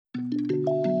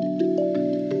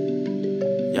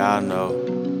Y'all know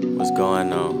what's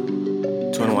going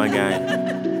on. 21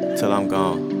 game, till I'm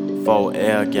gone.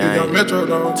 4L game,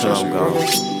 till I'm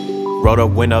gone. Roll the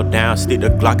window down, stick the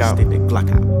Glock out.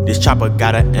 This chopper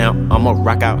got an amp, I'ma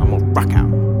rock out.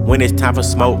 When it's time for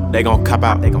smoke, they gon' cop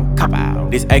out.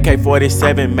 This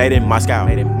AK-47 made in Moscow.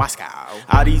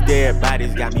 All these dead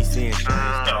bodies got me seeing shit.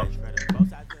 I'm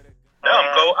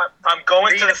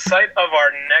going to the site of our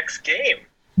next game,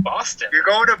 Boston. You're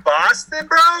going to Boston,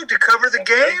 bro, to cover the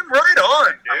game? Right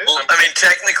on, dude. Well, I mean,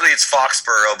 technically it's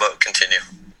Foxborough, but continue.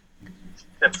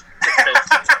 Yes.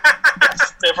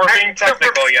 If we're being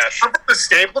technical, yes. From the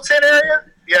Stapleton area?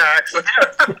 Yeah, actually.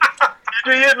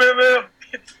 You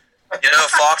know,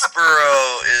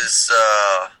 Foxborough is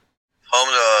home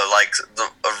to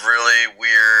a really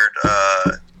weird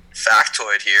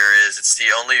factoid here is it's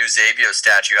the only Eusebio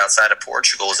statue outside of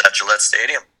Portugal is at Gillette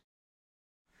Stadium.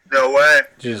 No way.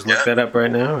 Did you just look that up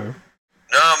right now? Or?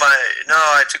 No,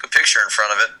 I took a picture in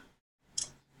front of it.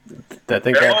 I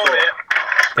think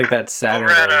that's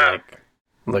Saturday.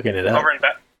 Looking it up.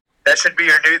 That should be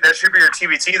your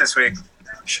TBT this week.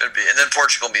 Should be, and then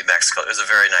Portugal beat Mexico. It was a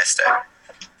very nice day.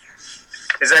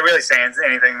 Is that really saying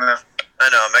anything though? I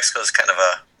know Mexico's kind of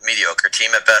a mediocre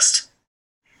team at best.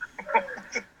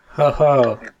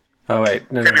 Oh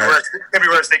wait, no. Could be worse. Could be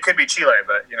worse. They could be Chile,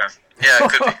 but you know. Yeah,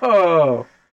 it could be. Oh.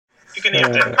 You can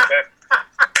even take that.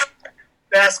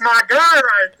 That's my girl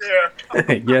right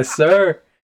there. Yes, sir.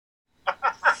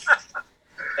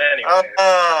 Anyway.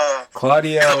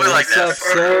 Claudio, what's up,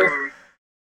 sir?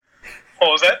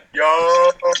 What was that?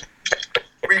 Yo,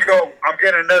 we go. I'm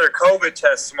getting another COVID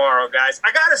test tomorrow, guys.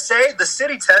 I gotta say, the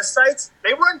city test sites,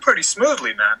 they run pretty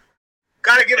smoothly, man.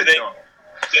 Gotta give it to them.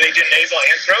 Did they do nasal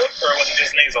and throat, or was it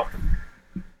just nasal?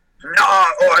 No,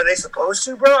 are they supposed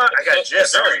to, bro? I got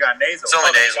just. I already got nasal. It's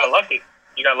only nasal.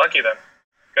 You got lucky then.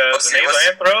 Because the nasal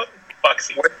and throat,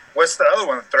 fucksy. What's the other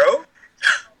one? Throat?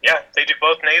 Yeah, they do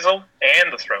both nasal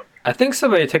and the throat. I think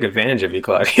somebody took advantage of you,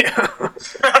 Claudio.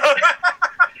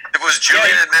 Was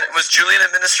Julian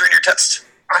administering your test?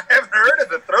 I haven't heard of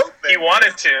the throat thing. He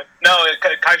wanted to. No,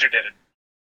 Kaiser did it.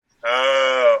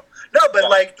 Oh. No, but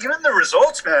even the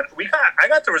results, man. I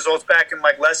got the results back in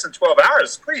less than 12 hours.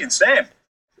 It's pretty insane.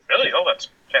 Really? Oh, that's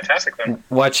fantastic then.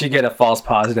 Watch you get a false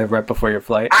positive right before your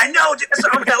flight. I know,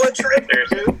 I'm hella tripped,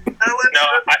 dude. No,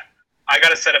 I got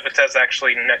to set up a test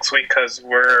actually next week because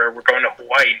we're going to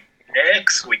Hawaii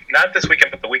next week. Not this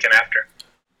weekend, but the weekend after.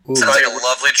 Ooh. Sounds like a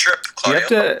lovely trip,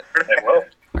 Claudio.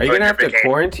 Are you going to have to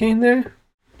quarantine there?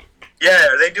 Yeah,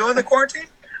 are they doing the quarantine?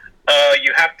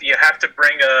 You have to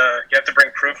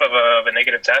bring proof of a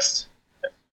negative test,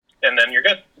 and then you're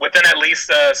good within at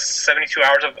least 72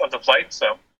 hours of the flight.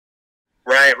 So,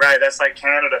 right, that's like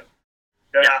Canada.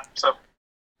 Yeah. So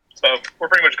we're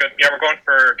pretty much good. Yeah, we're going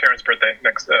for Karen's birthday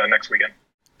next weekend.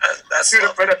 That's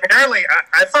dude, but apparently,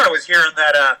 I thought I was hearing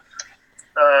that.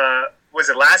 Was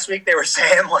it last week? They were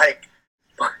saying like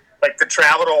the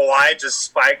travel to Hawaii just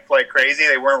spiked like crazy.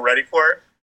 They weren't ready for it.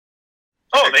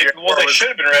 Oh, they should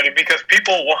have been ready because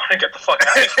people want to get the fuck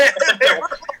out of here.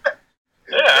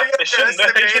 Yeah, they should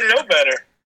know better.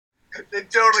 They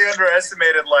totally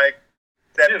underestimated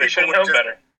that. Dude, they should know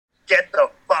better. Get the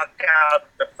fuck out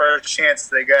the first chance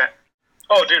they got.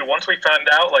 Oh, dude, once we found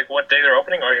out what day they're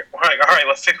opening, we're like, all right,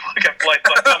 let's take a look at flights,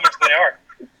 how much they are.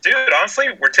 Dude, honestly,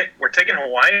 we're taking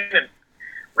Hawaiian and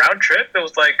round trip. It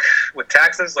was with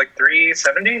taxes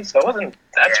 $370, so it wasn't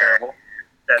that terrible.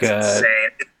 That's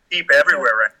insane. It's cheap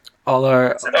everywhere, right? Oh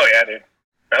yeah, dude.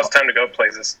 Now it's time to go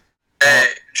places. Hey,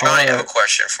 Johnny, I have a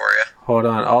question for you. Hold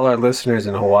on, all our listeners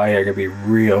in Hawaii are gonna be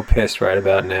real pissed right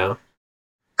about now.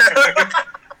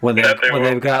 When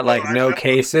they've got no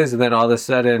cases, and then all of a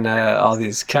sudden all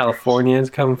these Californians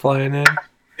come flying in.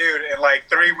 Dude, in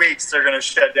 3 weeks they're gonna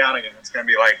shut down again. It's gonna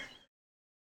be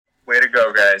way to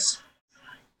go, guys.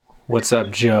 What's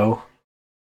up, Joe?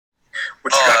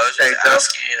 What you got I was to say, just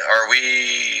asking, are we...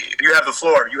 You have the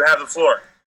floor.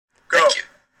 Go. Thank you.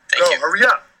 Go, hurry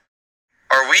up.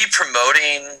 Are we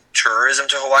promoting tourism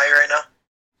to Hawaii right now?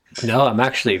 No, I'm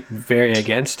actually very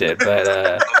against it, but...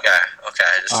 Okay.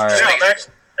 All right. I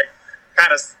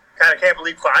kind of can't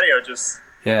believe Claudio just...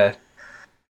 Yeah.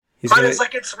 Claudio's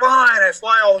it's fine. I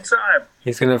fly all the time.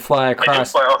 He's going to fly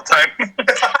across... I do fly all the time.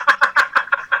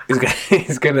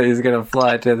 he's gonna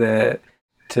fly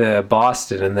to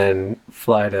Boston and then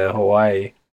fly to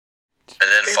Hawaii. And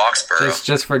then Foxborough.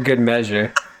 Just for good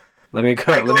measure. Let me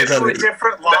go. I go to a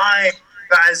different line,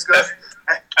 guys.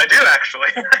 I do actually.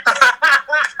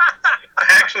 I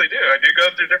actually do. I do go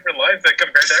through different lines that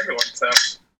compared to everyone. So.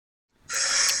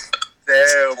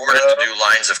 It's important to do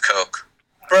lines of coke.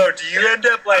 Bro, do you end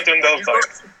up in those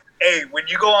lines? Hey, when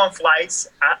you go on flights,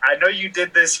 I know you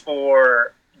did this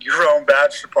for your own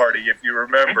bachelor party, if you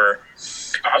remember.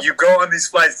 You go on these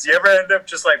flights. Do you ever end up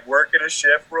just like working a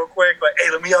shift real quick? Like, hey,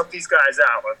 let me help these guys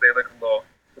out. Like, they look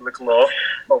a little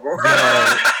overworked.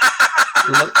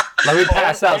 Let me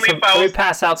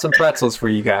pass out some pretzels for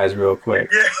you guys real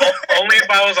quick. Yeah. Only if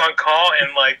I was on call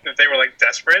and like if they were like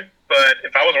desperate. But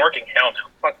if I wasn't working, hell no,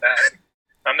 fuck that.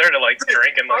 I'm there to like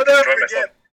drink and like enjoy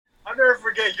myself. I'll never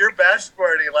forget your bachelor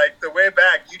party. Like the way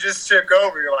back, you just took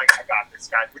over. You're like, I got this,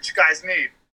 guys. What you guys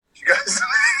need? You guys.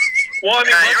 Well, I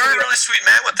mean, you're a really sweet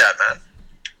man with that, man.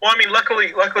 Well, I mean,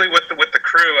 luckily with the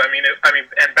crew,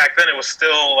 and back then it was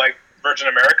still like Virgin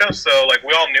America, so like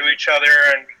we all knew each other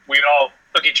and we'd all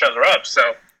hook each other up. So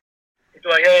you'd be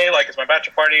like, hey, like it's my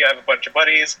bachelor party. I have a bunch of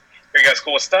buddies. Are you guys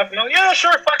cool with stuff? No, yeah,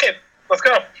 sure, fuck it, let's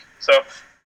go. So.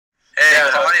 Hey,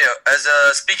 Claudio,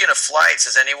 speaking of flights,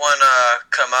 has anyone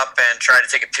come up and tried to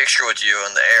take a picture with you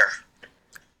in the air?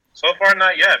 So far,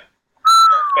 not yet.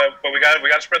 But we got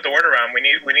to spread the word around. We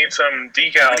need some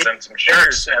decals and some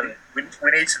shirts, and we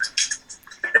need some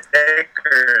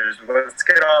stickers. Let's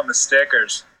get on the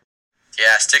stickers.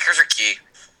 Yeah, stickers are key.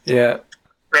 Yeah.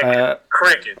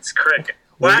 Crickets.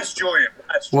 Well, ask Julian.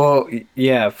 Well,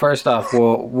 yeah. First off,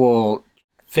 we'll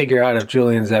figure out if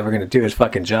Julian's ever going to do his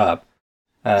fucking job.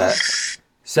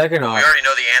 Second off, we already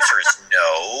know the answer is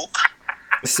no.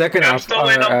 Second I'm off, still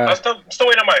waiting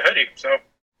on my hoodie. So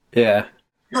yeah.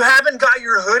 You haven't got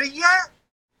your hoodie yet?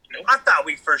 Nope. I thought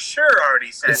we for sure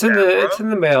already sent it's in that, bro. It's in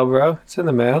the mail, bro. It's in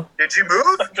the mail. Did you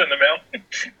move? It's in the mail.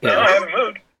 Yeah. No, I haven't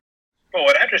moved. Well,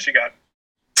 what address you got?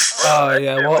 Oh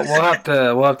yeah, we'll have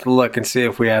to look and see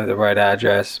if we have the right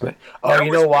address. Oh,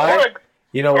 you know why?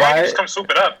 You know why? Just come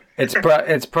swoop it up.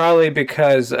 It's probably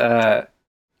because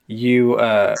you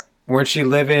weren't you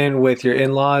living with your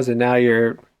in-laws and now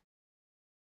you're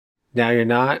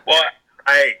not. Well,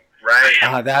 right.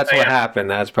 That's what happened.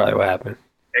 That's probably what happened.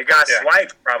 It got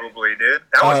swiped, probably, dude.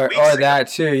 That was weeks ago. That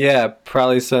too. Yeah,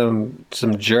 probably some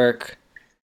jerk,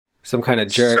 some kind of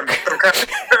jerk. Some kind of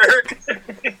jerk.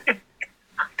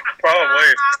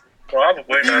 Probably.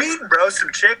 What are you eating, bro?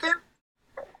 Some chicken?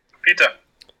 Pizza.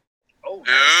 Oh, ooh,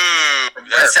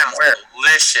 that sounds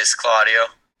delicious, Claudio.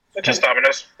 It's just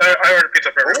Domino's. I ordered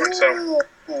pizza for everyone, so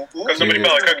because nobody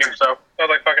felt like cooking, so I was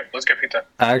like, "Fuck it, let's get pizza."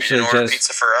 I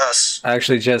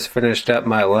actually just finished up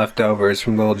my leftovers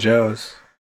from Little Joe's.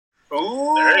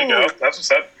 Ooh, there you go. That's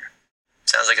what's up.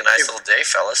 Sounds like a nice little day,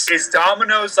 fellas. Is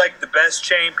Domino's like the best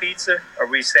chain pizza? Are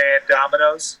we saying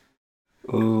Domino's?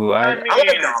 Ooh, I like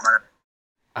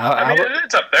Domino's.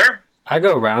 It's up there. I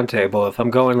go Round Table if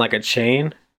I'm going like a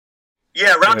chain.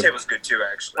 Yeah, Round Table's good too,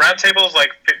 actually. Round Table's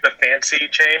like the fancy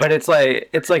chain, but it's like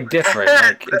different.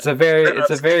 Like it's a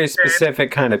very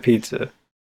specific kind of pizza.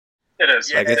 It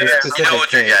is. Like it's a specific you know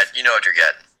what you're getting. You know what you're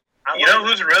getting. You know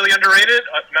who's really underrated?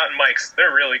 Mountain Mike's.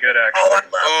 They're really good, actually. Oh, I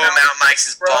love Mountain Mike's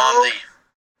is bomby.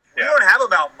 We don't have a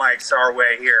Mountain Mike's our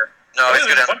way here. No, it's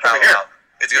good at Palo Alto.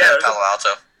 It's good at Palo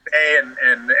Alto.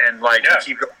 And like you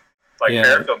keep going, like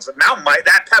Fairfield. So Mountain Mike,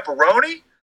 that pepperoni.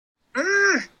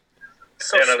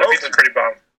 So the pizza's pretty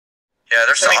bomb. Yeah,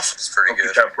 their sauce is pretty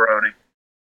good. Pepperoni.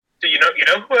 You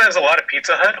know who has a lot of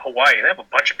Pizza Hut? Hawaii. They have a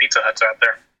bunch of Pizza Huts out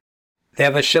there. They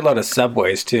have a shitload of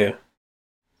Subways too.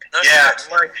 No shit.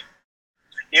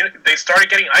 They started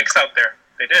getting Ike's out there.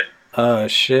 They did. Oh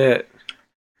shit.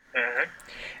 Mm-hmm.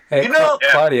 Hey,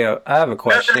 Claudio, I have a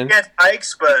question. Nothing against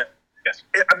Ike's, but yes.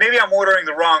 Maybe I'm ordering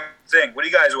the wrong thing. What do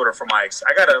you guys order from Ike's?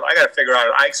 I gotta figure out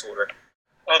an Ike's order.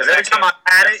 Because every time I've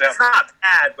had it, it's not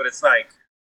bad, but it's like,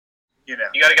 you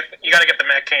gotta get the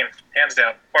Matt Cain, hands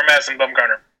down, or Madison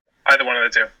Bumgarner, either one of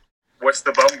the two. What's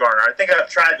the Bumgarner? I think I've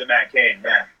tried the Matt Cain.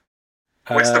 Yeah.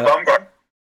 What's the Bumgarner?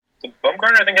 The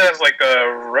Bumgarner, I think, has like a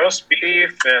roast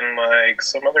beef and like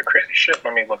some other crazy shit.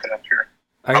 Let me look it up here.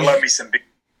 I love me some beef.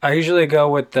 I usually go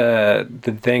with the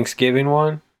Thanksgiving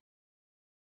one.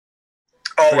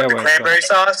 Oh, with the cranberry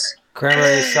sauce.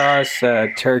 Cranberry sauce,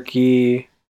 turkey,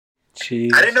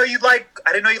 cheese. I didn't know you like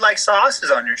sauces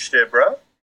on your shit, bro.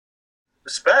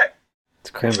 Respect.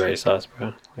 It's cranberry sauce,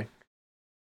 bro.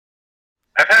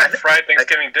 I've had fried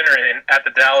Thanksgiving dinner at the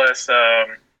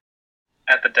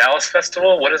Dallas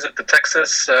festival. What is it? The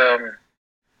Texas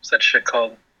what's that shit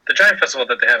called? The giant festival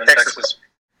that they have in Texas.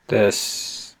 The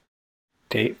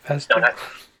State Festival? No,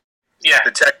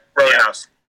 the Texas Roadhouse.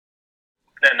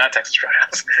 No, not Texas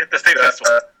Roadhouse. The State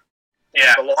Festival.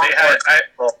 Yeah,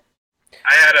 I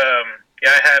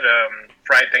had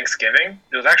fried Thanksgiving.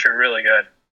 It was actually really good.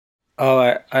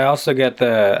 Oh, I also get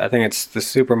I think it's the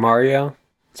Super Mario.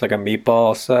 It's like a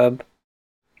meatball sub.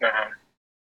 Uh-huh.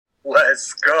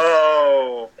 Let's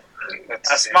go.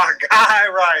 That's my guy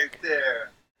right there.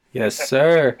 Yes,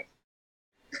 sir.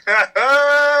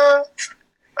 The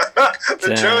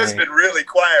Joe has been really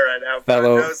quiet right now.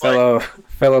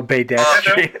 Fellow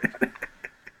pedestrian.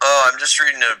 I'm just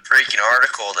reading a breaking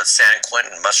article that San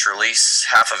Quentin must release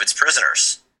half of its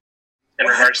prisoners. In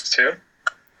regards to?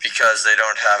 Because they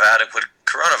don't have adequate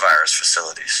coronavirus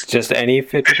facilities. Just any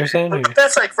 50%? But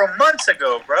that's like from months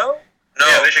ago, bro.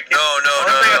 No, they should no.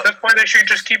 At this point, they should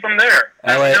just keep them there.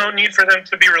 There's no need for them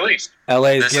to be released.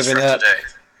 LA's giving up. Today.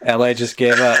 LA just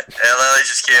gave up. LA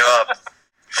just gave up.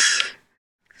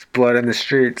 It's blood in the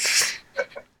streets.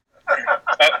 Well,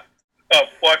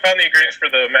 I found the ingredients for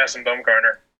the Madison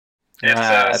Bumgarner.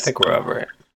 I think we're over it.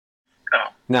 Oh.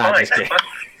 No, just kidding.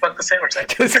 Fuck the sandwich thing.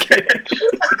 Just kidding.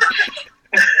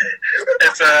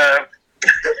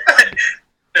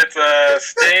 It's a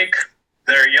steak,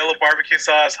 their yellow barbecue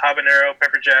sauce, habanero,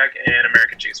 pepper jack, and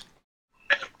American cheese.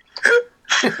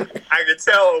 I can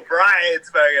tell O'Brien's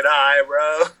fucking high,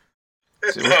 bro.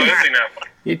 Is he now? What are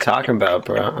you talking about,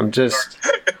 bro? I'm just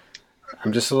a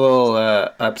little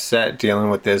upset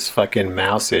dealing with this fucking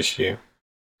mouse issue.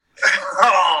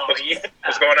 Oh, yeah.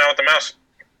 What's going on with the mouse?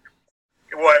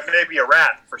 Well, maybe a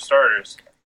rat, for starters.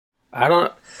 I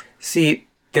don't... See,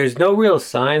 there's no real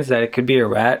signs that it could be a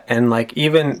rat, and, like,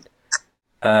 even,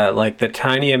 like, the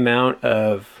tiny amount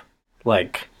of,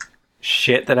 like,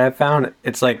 shit that I found,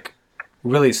 it's, like,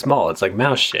 really small. It's, like,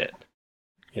 mouse shit,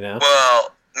 you know?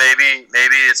 Well, maybe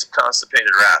it's a constipated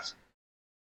rat.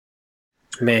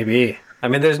 Maybe. I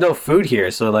mean, there's no food here,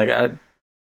 so, like, I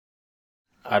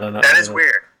don't know. That is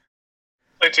weird.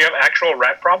 Wait, do you have actual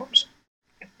rat problems?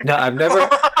 No, I've never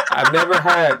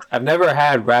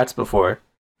had rats before.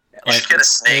 You should get a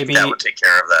snake that would take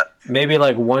care of that. Maybe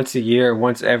like once a year,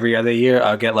 once every other year,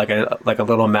 I'll get like a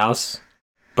little mouse.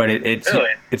 But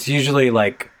it's usually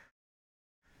like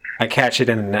I catch it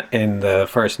in the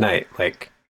first night.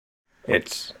 Like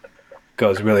it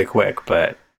goes really quick.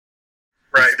 But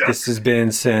right, this has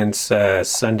been since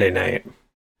Sunday night.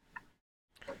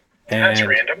 And that's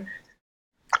random.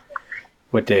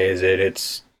 What day is it?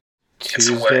 It's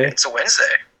Tuesday. It's a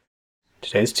Wednesday.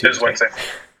 Today's Tuesday. It's Wednesday.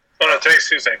 Oh no, today's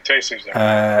Tuesday.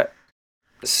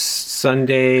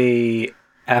 Sunday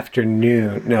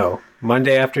afternoon. No,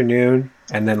 Monday afternoon,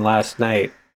 and then last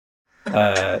night.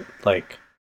 Like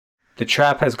the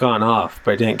trap has gone off,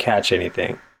 but I didn't catch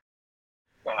anything.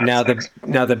 Oh, now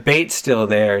the bait's still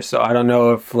there, so I don't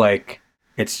know if like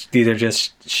these are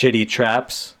just shitty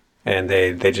traps and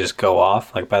they just go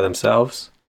off like by themselves.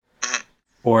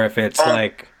 Or if it's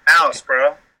like mouse,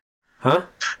 bro. Huh?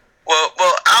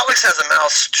 Well, Alex has a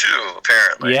mouse too,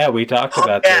 apparently. Yeah, we talked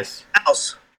about this.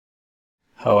 Mouse.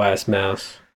 Ho-ass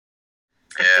mouse.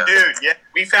 Yeah. Dude, yeah,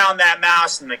 we found that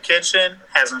mouse in the kitchen.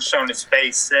 Hasn't shown its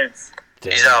face since.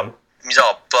 Damn. He's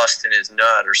all busting his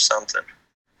nut or something.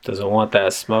 Doesn't want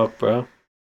that smoke, bro.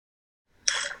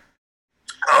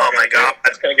 Oh my god,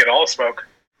 that's gonna get all the smoke.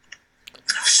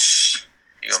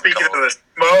 Speaking of the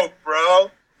smoke, bro.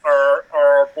 Are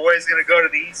our boys gonna go to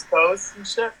the East Coast and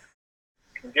shit?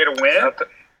 Get a win?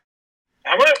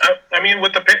 I mean,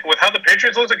 with how the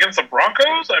Patriots look against the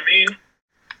Broncos, I mean,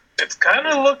 it's kind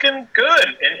of looking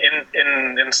good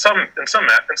in some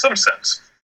sense.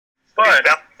 But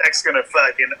Belichick's gonna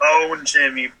fucking own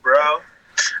Jimmy, bro.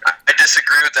 I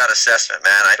disagree with that assessment,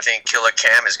 man. I think Killer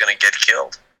Cam is gonna get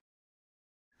killed.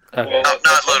 Okay.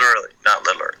 Not literally. Not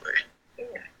literally.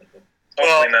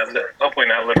 Hopefully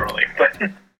not literally, but.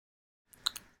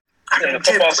 In the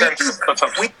football sense,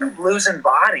 we keep losing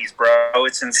bodies, bro.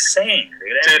 It's insane,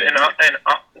 dude.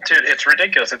 Dude, it's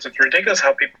ridiculous. It's ridiculous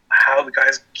how the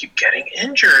guys keep getting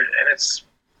injured, and it's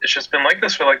just been like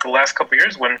this for like the last couple of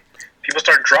years. When people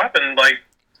start dropping, like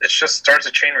it just starts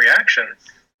a chain reaction.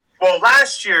 Well,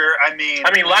 last year, I mean,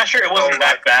 last year it wasn't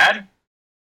that bad.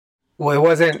 Well, it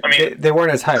wasn't. I mean, they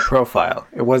weren't as high profile.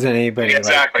 It wasn't anybody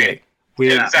exactly. Like big.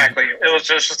 Exactly. It was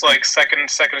just like second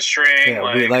string,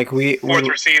 fourth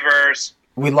receivers.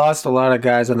 We lost a lot of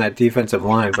guys on that defensive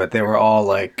line, but they were all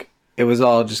like, it was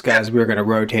all just guys we were going to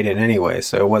rotate in anyway,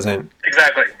 so it wasn't.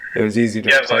 Exactly. It was easy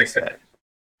to replace that.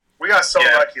 We got so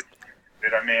lucky,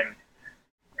 dude. I mean,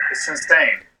 it's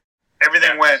insane.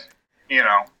 Everything went,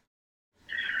 I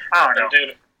don't know.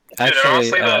 Dude,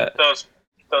 honestly,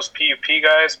 those PUP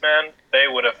guys, man, they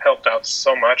would have helped out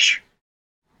so much.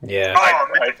 Yeah.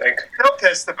 I think. Still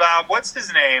pissed about what's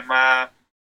his name?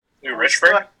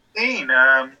 Richburg. We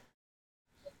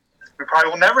probably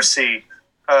will never see.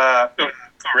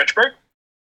 Richburg?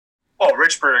 Oh,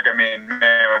 Richburg. I mean,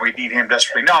 man, we need him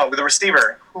desperately. No, the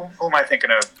receiver. Who am I thinking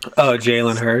of? Oh,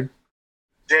 Jalen Hurd.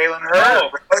 Jalen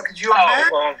Hurd. Could you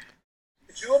imagine? Well,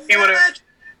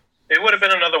 it would have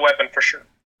been another weapon for sure.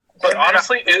 But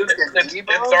honestly,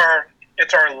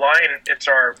 it's our line, it's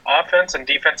our offense and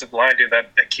defensive line, dude.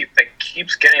 That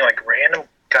keeps getting like random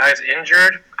guys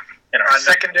injured in our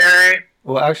secondary.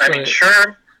 Well, actually, I mean,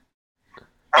 sure.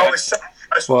 Our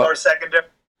secondary.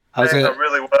 It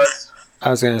really was. I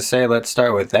was gonna say, let's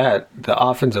start with that. The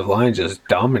offensive line just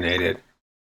dominated.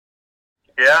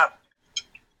 Yeah.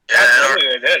 Absolutely,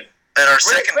 they did. And our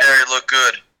secondary looked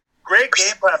good. Great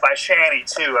game plan by Shanny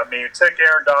too. I mean, it took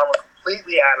Aaron Donald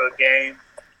completely out of the game.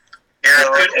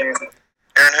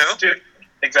 Aaron who? Dude,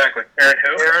 exactly. Aaron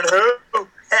who?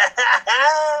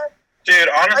 Dude,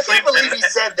 honestly, I can't believe he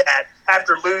said that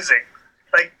after losing.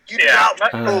 Like, you did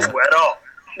not move at all.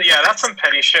 Yeah, that's some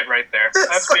petty shit right there.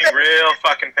 That's being real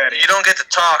fucking petty. You don't get to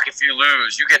talk if you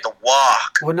lose. You get to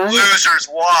walk. Well, Losers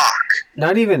walk.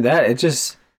 Not even that. It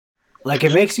just, like,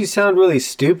 it makes you sound really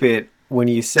stupid when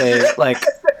you say, like,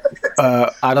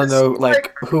 I don't know,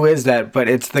 like, who is that? But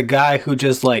it's the guy who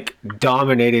just, like,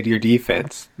 dominated your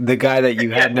defense. The guy that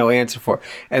you had no answer for.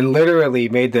 And literally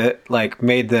made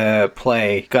the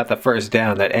play, got the first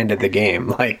down that ended the game.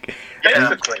 Like,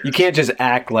 you can't just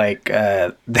act like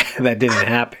that didn't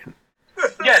happen.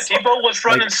 Yeah, Debo was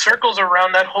running circles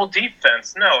around that whole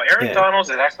defense. No, Aaron Donald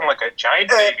is acting like a giant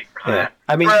baby. Yeah.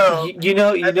 I mean, you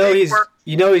know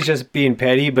he's just being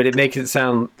petty, but it makes it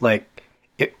sound like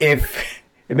if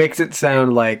it makes it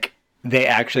sound like they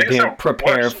actually didn't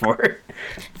prepare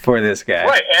for this guy.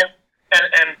 Right,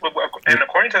 and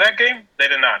according to that game, they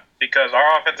did not, because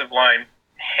our offensive line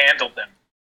handled them.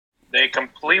 They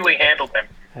completely handled them.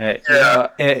 You know,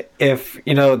 if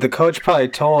the coach probably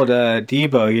told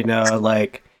Debo,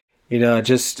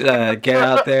 just get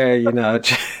out there,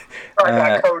 I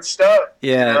got coached up.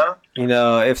 Yeah,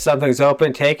 if something's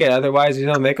open, take it. Otherwise,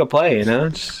 make a play.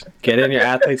 Just get in your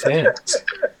athlete's hands.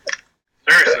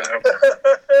 Seriously. But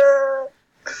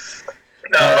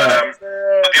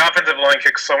the offensive line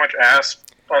kicked so much ass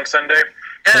on Sunday.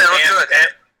 Yeah,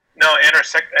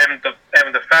 And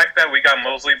the fact that we got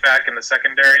Mosley back in the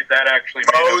secondary, that actually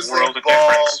made a world of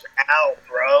difference. Out,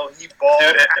 bro. He balled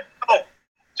out.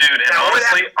 Dude, and now,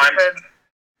 honestly,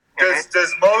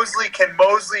 can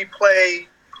Mosley play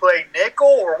nickel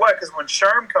or what? Because when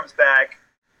Sherm comes back,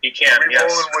 he can.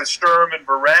 Rolling with Sherm and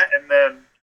Verrett, and then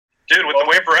with the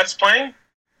way Verrett's playing,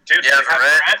 you have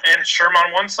Verrett and Sherm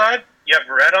on one side, you have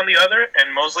Verrett on the other,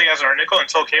 and Mosley as our nickel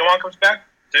until K1 comes back.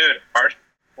 Dude,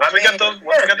 once we get those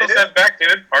guys back,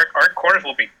 dude, our corners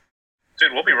will be,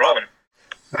 we'll be rolling.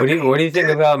 What do you think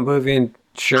about moving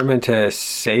Sherman to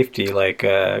safety like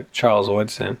Charles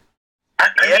Woodson? I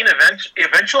mean,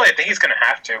 eventually, I think he's going to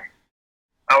have to.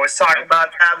 I was talking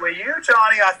about that with you,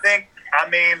 Johnny.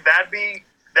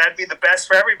 That'd be the best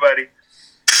for everybody.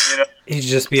 He'd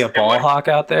just be a ball hawk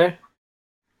out there,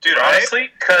 dude. Honestly,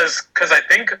 because I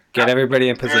think get everybody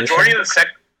in position. The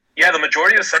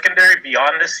majority of the secondary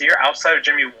beyond this year, outside of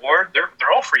Jimmy Ward, they're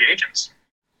all free agents.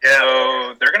 Yeah.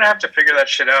 So they're gonna have to figure that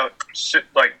shit out,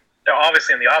 like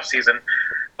obviously in the off season.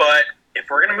 But if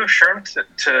we're gonna move Sherm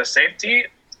to safety,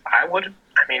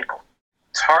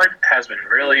 Tart has been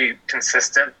really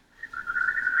consistent.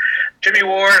 Jimmy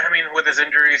Ward, with his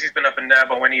injuries, he's been up and down,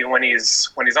 but when he's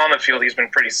on the field, he's been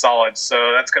pretty solid.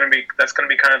 So that's gonna be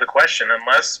kind of the question.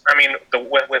 Unless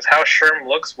with how Sherm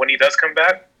looks when he does come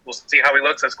back, we'll see how he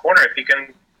looks as corner. If he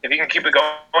can keep it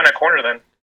going at corner, then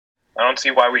I don't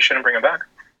see why we shouldn't bring him back.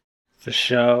 For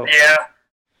sure. Yeah.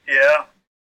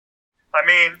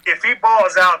 If he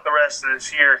balls out the rest of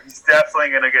this year, he's definitely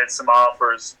going to get some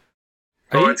offers.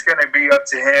 So it's going to be up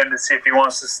to him to see if he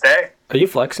wants to stay. Are you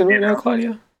flexing right now,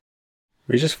 Claudio? Are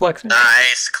you just flexing?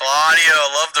 Nice, Claudio.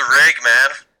 Love the rig,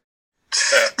 man.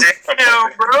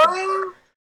 Damn, bro.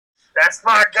 That's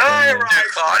my guy, right?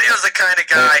 Dude, Claudio's the kind of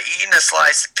guy eating a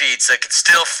slice of pizza, can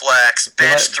still flex,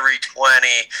 bench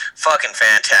 320, fucking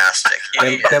fantastic.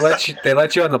 They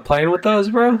let you on the plane with those,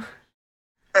 bro?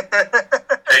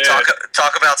 Hey,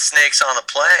 talk about snakes on the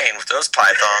plane with those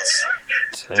pythons.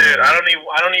 Dude, I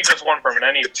don't need just one permit.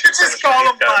 I need two. Just call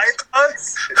them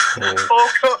pythons.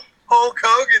 Hulk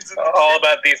Hogan's all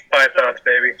about these pythons,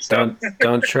 baby. So.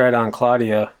 Don't tread on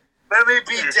Claudio. Let me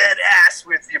be dead ass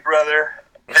with you, brother.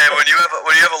 Hey, when you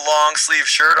have a long sleeve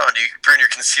shirt on, do you bring your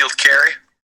concealed carry?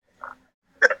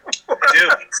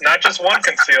 Dude, it's not just one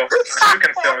conceal, two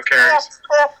concealed carries.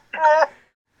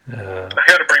 I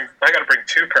gotta bring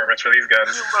two permits for these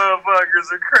guys. You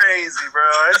motherfuckers are crazy, bro.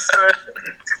 I swear.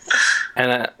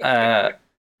 And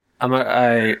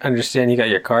I understand you got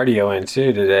your cardio in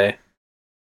too today.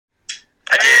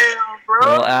 Damn, bro.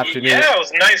 Well, afternoon. Yeah, it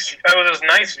was nice. It was a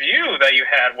nice view that you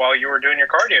had while you were doing your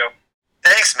cardio.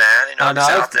 Thanks, man.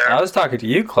 I was talking to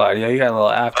you, Claudio. You got a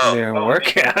little afternoon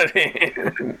workout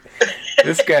in.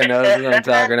 This guy knows what I'm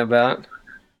talking about.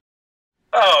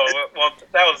 Oh well,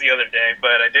 that was the other day,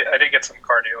 but I did get some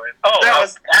cardio in. Oh, that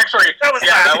was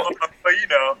yeah, but you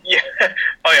know. Yeah.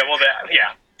 Oh yeah. Well,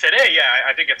 today,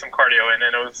 I did get some cardio in,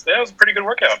 and it was a pretty good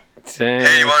workout. Dang.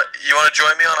 Hey, you want to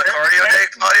join me on a cardio day,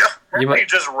 Claudio? You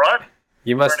just run.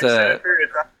 You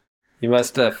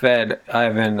must have fed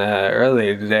Ivan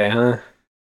earlier today, huh?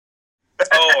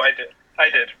 Oh, I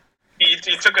did. He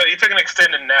took an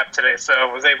extended nap today, so I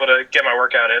was able to get my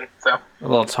workout in. So a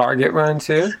little target run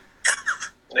too.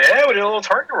 Yeah, we did a little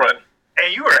target run.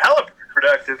 Hey, you were hella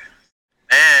productive.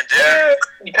 Man, dude. Yeah,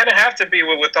 you kind of have to be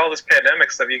with all this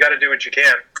pandemic stuff. You got to do what you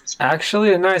can.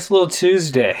 Actually, a nice little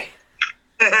Tuesday.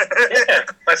 Yeah,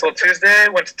 nice little Tuesday.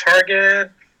 Went to Target,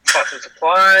 bought some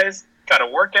supplies, got a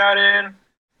workout in.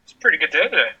 It's a pretty good day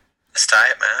today. It's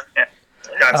tight, man. Yeah.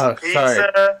 Got some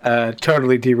pizza. Sorry.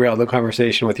 Totally derailed the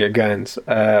conversation with your guns.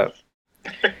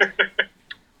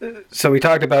 So we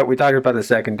talked about the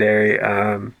secondary.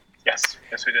 Yes,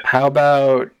 we did. How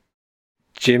about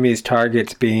Jimmy's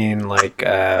targets being like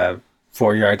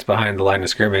 4 yards behind the line of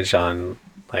scrimmage on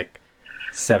like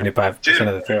 75%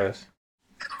 of the throws?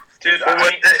 Dude,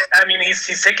 I mean,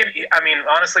 he's taken. I mean,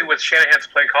 honestly, with Shanahan's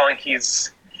play calling,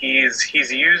 he's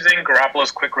using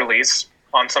Garoppolo's quick release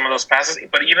on some of those passes.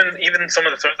 But even some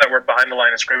of the throws that were behind the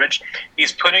line of scrimmage,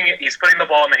 he's putting the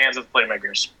ball in the hands of the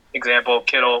playmakers. Example: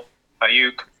 Kittle,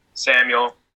 Ayuk,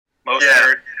 Samuel, Mostert.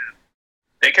 Yeah.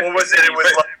 They can. What was it? It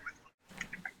was like,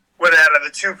 what out of the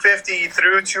 250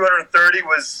 through 230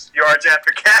 was yards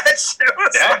after catch.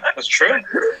 That's true.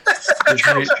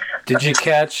 Did you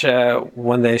catch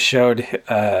when they showed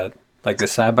like the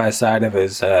side by side of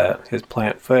his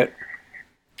plant foot?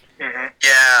 Mm-hmm.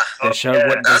 Yeah, they showed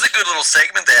that was a good little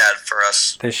segment they had for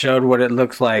us. They showed what it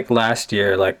looked like last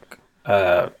year,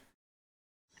 last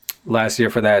year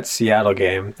for that Seattle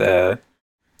game, the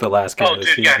last game of the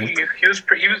season. Yeah, he was.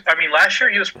 I mean, last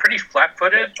year he was pretty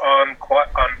flat-footed on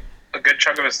a good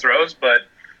chunk of his throws, but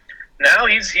now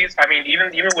he's. I mean,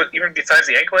 even besides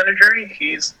the ankle injury,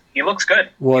 he looks good.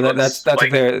 Well, that's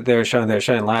like, what they were showing. They were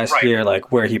showing last year,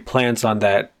 like where he plants on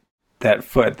that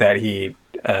foot that he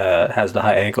has the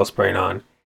high ankle sprain on,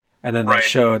 and then they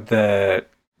showed the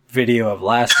video of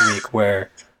last week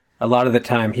where a lot of the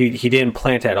time he didn't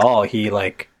plant at all. He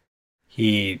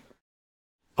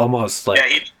almost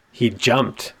he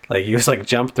jumped, like he was like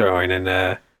jump throwing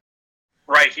and.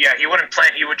 Right, yeah, he wouldn't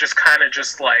plant. He would just kind of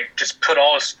just put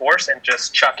all his force and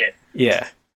just chuck it. Yeah,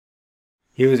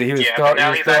 he was throwing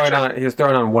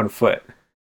on 1 foot.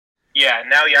 Yeah,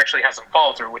 now he actually has some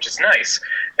follow through, which is nice.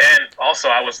 And also,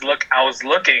 I was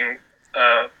looking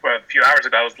a few hours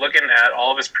ago. I was looking at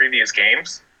all of his previous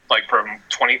games, like from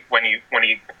when he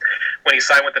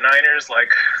signed with the Niners,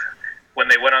 like when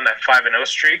they went on that 5-0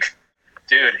 streak.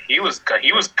 Dude, he was gunning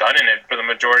it for the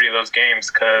majority of those games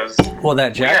because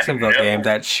that Jacksonville game,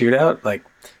 that shootout, like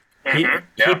he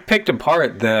picked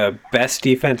apart the best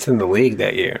defense in the league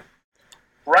that year.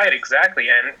 Right, exactly,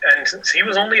 and he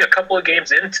was only a couple of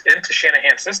games into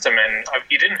Shanahan's system, and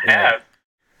he didn't have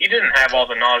all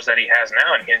the knowledge that he has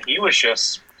now, and he was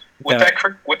just with that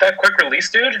quick release,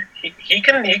 dude. He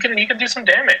can do some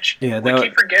damage. Yeah, we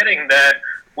keep forgetting that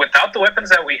without the weapons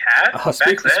that we had back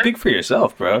then. Speak for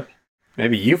yourself, bro.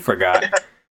 Maybe you forgot.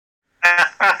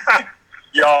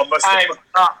 Y'all must have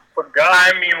forgot.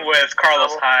 I mean, with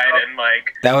Carlos Hyde and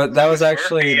like that was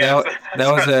actually that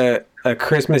was a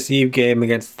Christmas Eve game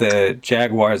against the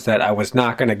Jaguars that I was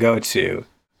not going to go to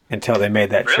until they made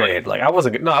that trade. Like I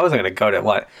wasn't going to go to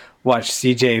watch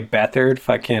CJ Beathard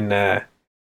fucking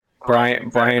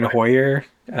Brian Hoyer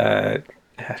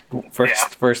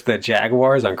versus the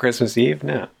Jaguars on Christmas Eve.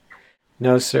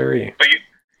 No siree. But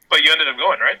you ended up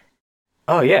going, right?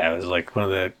 Oh yeah, it was like one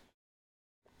of the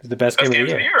best games of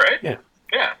the year, right? Yeah.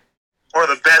 One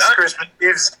of the best Christmas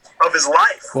Eves of his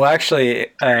life. Well, actually,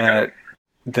 one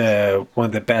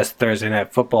of the best Thursday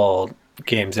Night Football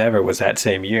games ever was that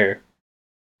same year.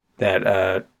 That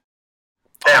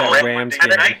Rams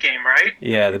night game, right?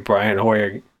 Yeah, the Brian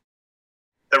Hoyer.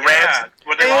 The Rams,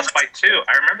 where they lost by 2.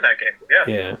 I remember that game. Yeah.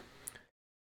 Yeah.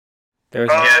 There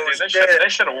was they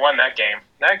should have won that game.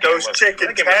 Those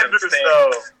chicken tenders,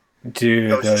 though.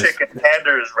 Dude, those chicken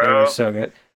tenders, bro. They were so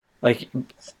good. Like,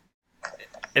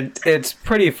 it's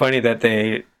pretty funny that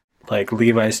they, like,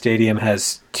 Levi's Stadium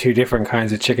has 2 different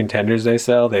kinds of chicken tenders they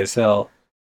sell. They sell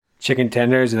chicken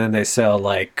tenders, and then they sell,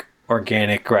 like,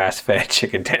 organic grass-fed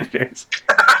chicken tenders.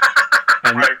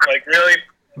 And, like, really?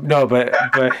 No, but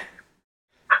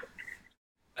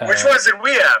which ones did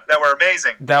we have that were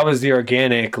amazing? That was the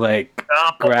organic, like,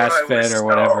 grass-fed or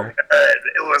whatever.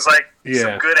 It was, like,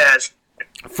 some good-ass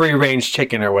free range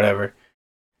chicken or whatever.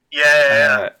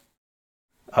 Yeah.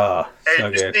 Hey,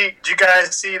 so good. Did you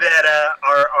guys see that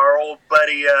our old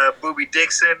buddy Booby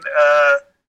Dixon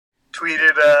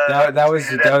tweeted? That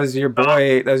was your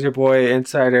boy. That was your boy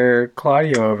Insider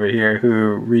Claudio over here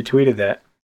who retweeted that.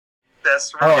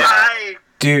 That's right,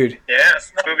 dude.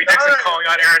 Yes, Booby Dixon calling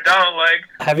out Aaron Donald like,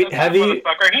 have you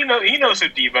motherfucker? He knows who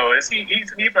Debo is. He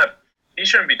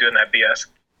shouldn't be doing that BS.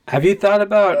 Have you thought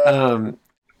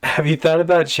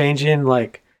about changing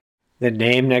like the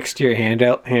name next to your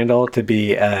handle to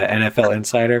be NFL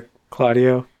Insider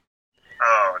Claudio?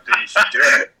 Oh, dude, you should do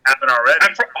it. Haven't already.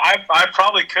 I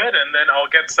probably could, and then I'll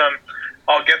get some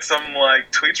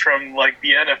like tweets from like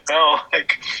the NFL,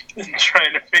 like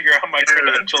trying to figure out my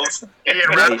credentials. Ian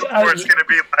Rappaport's gonna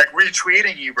be like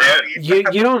retweeting you, bro.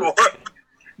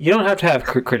 You don't have to have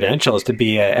credentials to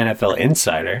be an NFL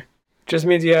insider. It just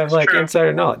means you have like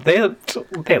insider knowledge. They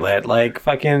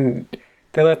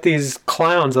let these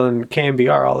clowns on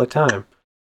KMBR all the time.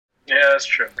 Yeah, that's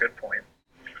true. Good point.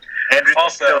 Andrew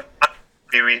also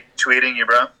be retweeting you,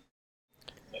 bro.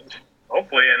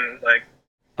 Hopefully, and like.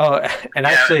 Oh, and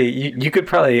actually, you could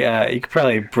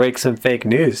probably break some fake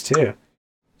news too.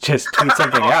 Just tweet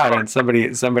something out, and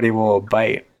somebody will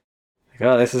bite. Like,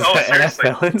 oh, this is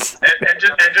NFL and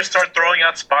just start throwing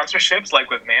out sponsorships like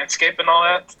with Manscaped and all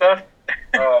that stuff.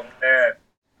 Oh man.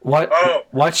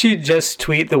 Watch you just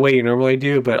tweet the way you normally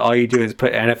do, but all you do is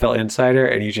put NFL Insider,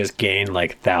 and you just gain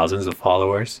like thousands of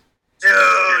followers.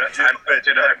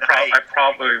 I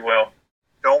probably will.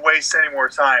 Don't waste any more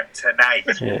time tonight.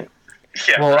 Yeah.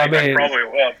 Yeah, well, I probably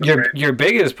will. Your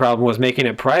biggest problem was making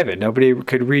it private. Nobody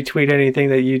could retweet anything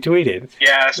that you tweeted.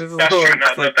 Yeah, that's true.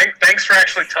 No, thanks for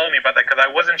actually telling me about that, because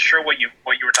I wasn't sure what you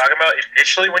were talking about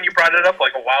initially when you brought it up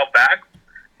like a while back.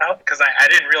 Because I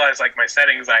didn't realize like my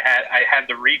settings. I had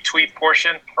the retweet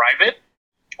portion private.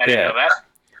 I didn't know that.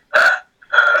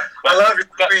 I love your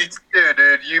tweets too,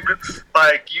 dude.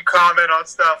 You comment on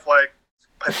stuff like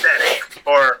pathetic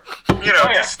or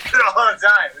just all the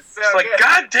time. It's like good.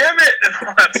 God damn it and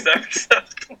all that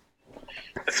stuff.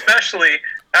 Especially,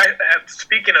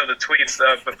 speaking of the tweets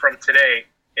from today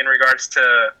in regards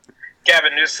to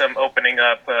Gavin Newsom opening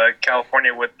up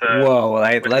California with the. Whoa!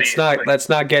 Let's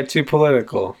not get too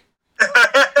political.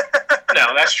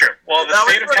 No, that's true. Well, the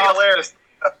state of California.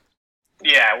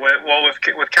 Yeah,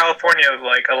 with California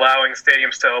like allowing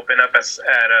stadiums to open up at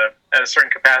a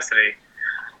certain capacity.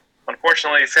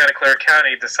 Unfortunately, Santa Clara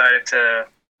County decided to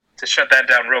shut that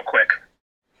down real quick.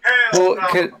 Well,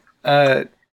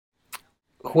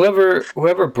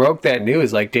 whoever broke that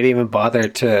news didn't even bother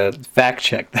to fact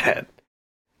check that.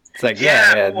 It's like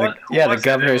the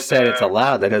governor said it's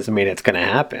allowed. That doesn't mean it's going to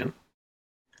happen.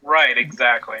 Right,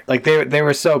 exactly. Like they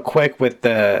were so quick with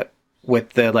the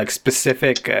like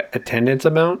specific attendance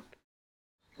amount.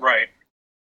 Right.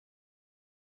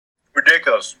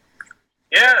 Ridiculous.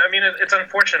 Yeah, I mean it's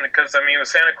unfortunate because with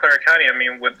Santa Clara County,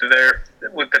 with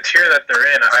the tier that they're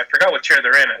in, I forgot what tier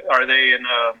they're in. Are they in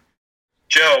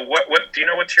Joe? What do you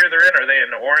know what tier they're in? Are they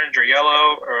in orange or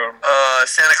yellow or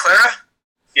Santa Clara?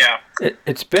 Yeah.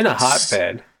 It's been a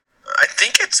hotbed. I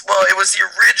think it was the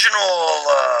original.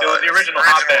 It was the original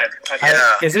hotbed.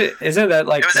 Yeah. Isn't that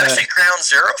like? It was actually ground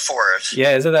zero for it.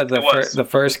 Yeah, isn't that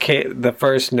the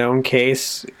first known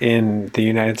case in the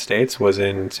United States was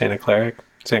in Santa Clara County?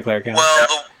 Well,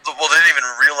 they didn't even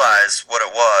realize what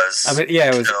it was. It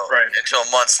was until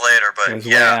months later. But it was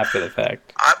way after the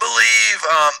fact. I believe.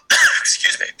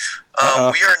 Excuse me.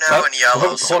 We are now in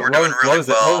yellow, so we're doing really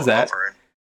well. What was that?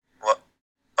 What?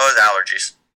 Oh, it's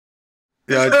allergies.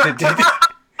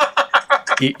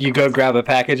 You go grab a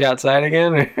package outside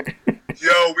again? Or?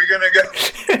 Yo, we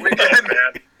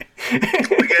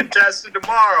get tested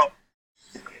tomorrow.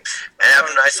 And have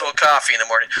a nice little coffee in the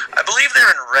morning. I believe they're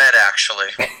in red, actually.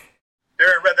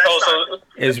 They're in red.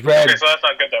 Is red? Okay, so that's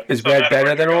not good then. Is red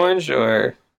better than orange,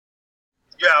 or?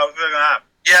 Yeah, I was looking at.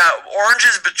 Yeah, orange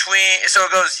is between. So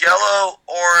it goes yellow,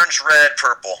 orange, red,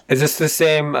 purple. Is this the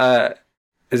same?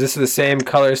 Is this the same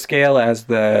color scale as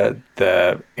the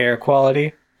air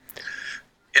quality?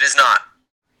 It is not.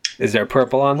 Is there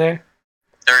purple on there?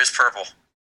 There is purple.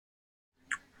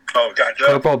 Oh, gotcha.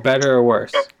 Purple better or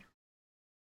worse?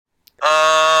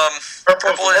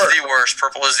 Purple is the worst.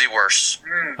 Purple is the worst.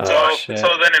 Oh, so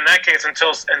then in that case,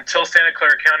 until Santa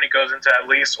Clara County goes into at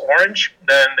least orange,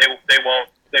 then they won't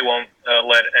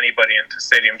let anybody into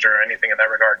stadiums or anything in that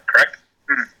regard. Correct?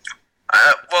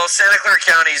 Well, Santa Clara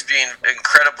County is being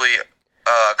incredibly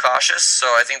cautious, so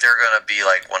I think they're going to be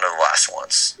like one of the last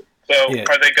ones. So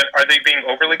are they being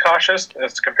overly cautious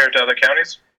as compared to other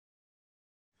counties?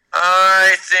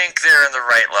 I think they're in the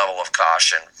right level of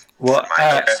caution. Well,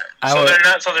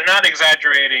 they're not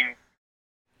exaggerating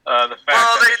The fact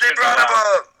Well, that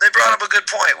they brought up a good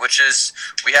point, which is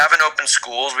we haven't opened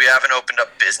schools, we haven't opened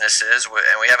up businesses,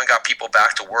 and we haven't got people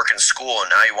back to work in school. And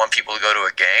now you want people to go to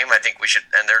a game. I think we should,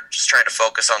 and they're just trying to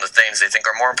focus on the things they think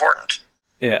are more important.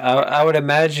 Yeah, I would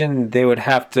imagine they would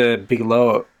have to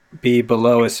be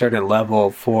below a certain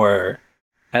level for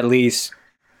at least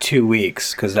 2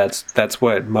 weeks, because that's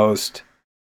what most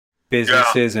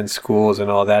businesses and schools and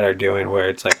all that are doing. Where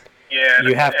it's like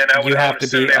you have to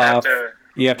be off.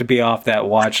 You have to be off that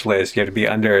watch list. You have to be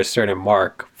under a certain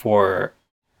mark for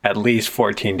at least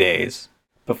 14 days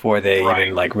before they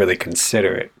even like really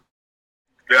consider it.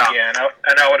 Yeah,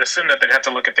 and I would assume that they'd have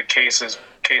to look at the cases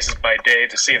by day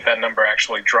to see if that number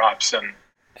actually drops or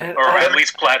at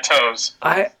least plateaus.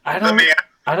 I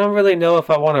don't really know if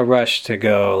I want to rush to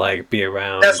go like be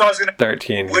around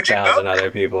 13,000 other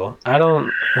people. I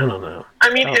don't know. I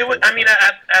mean,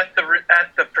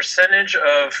 at the percentage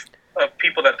of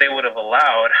people that they would have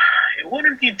allowed, it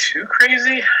wouldn't be too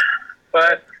crazy,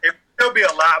 but it would be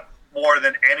a lot more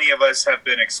than any of us have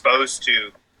been exposed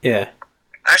to. Yeah.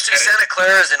 Actually, Santa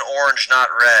Clara is in orange, not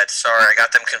red. Sorry, I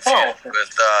got them confused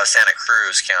with Santa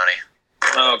Cruz County.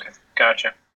 Oh, okay,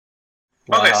 gotcha.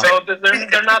 Wow. Okay, so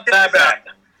they're not that bad.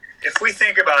 If we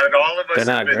think about it, all of us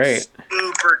have been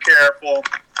super careful.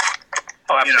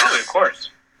 Oh, absolutely, of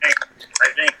course. I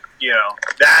think,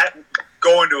 that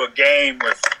going to a game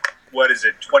with, what is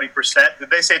it, 20%? Did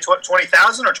they say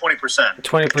 20,000 or 20%?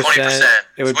 20%.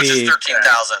 It would which be is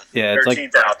 13,000. Yeah,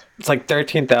 it's like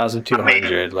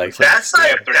 13,200. That's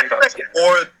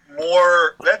or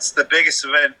more. That's the biggest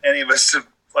event any of us have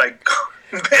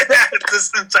been at this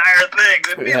entire thing.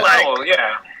 It'd be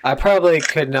I probably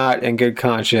could not, in good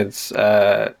conscience,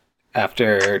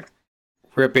 after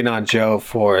ripping on Joe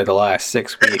for the last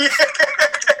 6 weeks.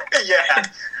 Yeah.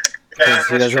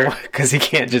 Because he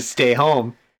can't just stay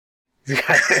home. And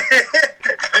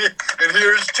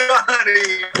here's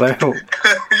Johnny.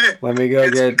 Let me go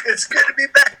It's good to be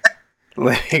back.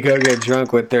 Let me go get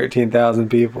drunk with 13,000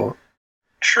 people.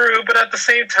 True, but at the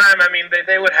same time, I mean,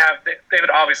 they would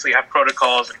obviously have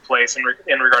protocols in place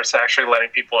in regards to actually letting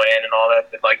people in and all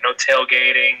that. Like no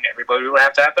tailgating. Everybody would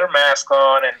have to have their mask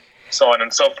on and so on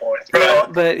and so forth.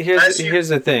 But here's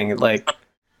the thing, like,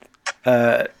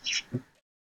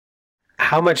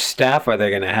 how much staff are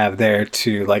they going to have there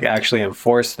to like actually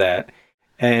enforce that?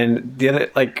 And the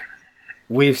other, like,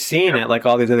 we've seen it like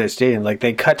all these other stadiums, like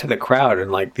they cut to the crowd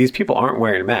and like these people aren't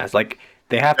wearing masks. Like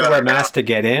they have to wear masks to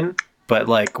get in, but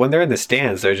like when they're in the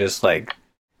stands, they're just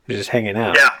hanging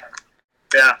out.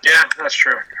 Yeah, that's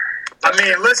true. I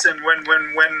mean, listen,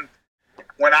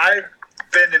 when I've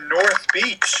been in North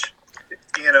Beach,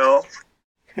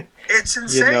 it's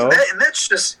insane. And that's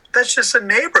just a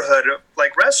neighborhood of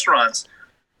like restaurants.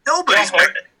 Nobody's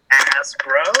wearing masks,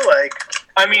 bro. Like,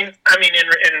 I mean,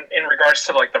 in regards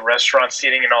to like the restaurant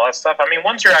seating and all that stuff. I mean,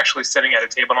 once you're actually sitting at a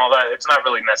table and all that, it's not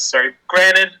really necessary.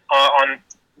 Granted, on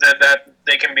that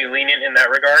they can be lenient in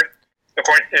that regard,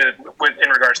 in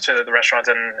regards to the restaurants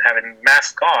and having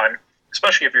masks on,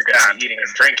 especially if you're going to be eating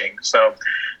and drinking. So,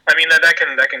 I mean, that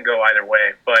can go either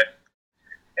way. But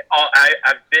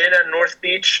I've been at North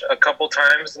Beach a couple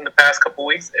times in the past couple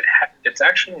weeks. It's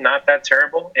actually not that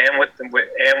terrible, and with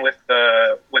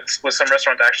some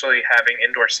restaurants actually having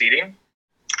indoor seating,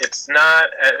 it's not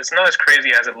as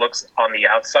crazy as it looks on the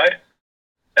outside.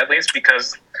 At least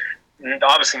because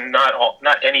obviously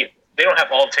they don't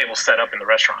have all tables set up in the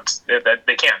restaurants. They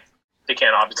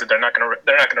can't obviously they're not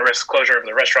gonna risk closure of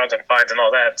the restaurants and fines and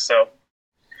all that. So.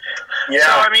 Yeah,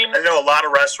 so, I mean, I know a lot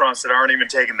of restaurants that aren't even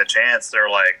taking the chance. They're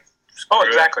like, oh,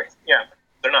 exactly. Yeah,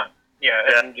 they're not. Yeah.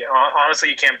 And honestly,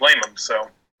 you can't blame them. So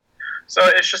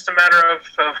it's just a matter of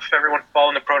everyone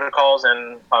following the protocols,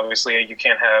 and obviously you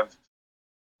can't have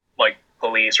like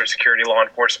police or security, law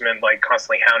enforcement like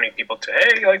constantly hounding people to,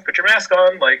 hey, like put your mask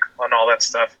on, like on all that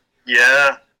stuff.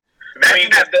 Yeah, I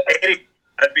mean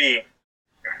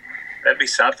that'd be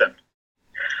something.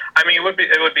 I mean, it would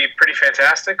be pretty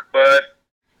fantastic, but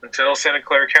until Santa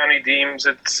Clara County deems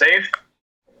it safe,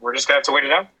 we're just gonna have to wait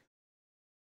it out.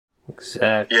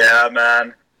 Exactly. Yeah,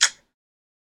 man.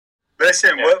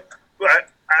 Listen,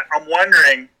 I'm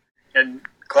wondering, and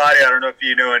Claudia, I don't know if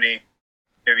you know if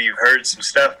you've heard some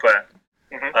stuff, but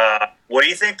what do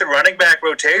you think the running back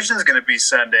rotation is going to be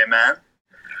Sunday, man?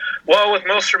 Well, with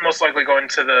most likely going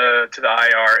to the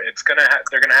IR,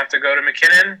 they're gonna have to go to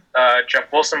McKinnon.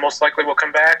 Jeff Wilson most likely will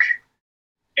come back.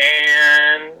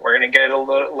 And we're going to get a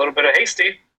little bit of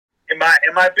Hasty. Am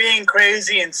I being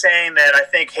crazy in saying that I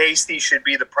think Hasty should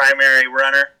be the primary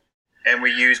runner and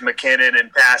we use McKinnon in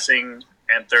passing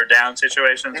and third down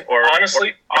situations. Or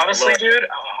honestly, dude,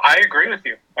 I agree with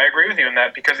you. I agree with you in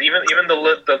that because even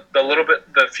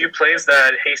the few plays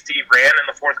that Hasty ran in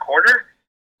the fourth quarter,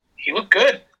 he looked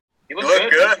good. He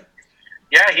looked good.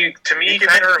 Yeah, he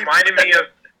kind of reminded me of.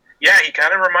 Yeah, he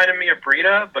kind of reminded me of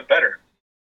Breida, but better.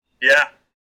 Yeah.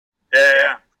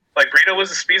 Like Breida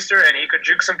was a speedster, and he could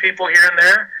juke some people here and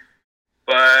there.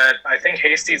 But I think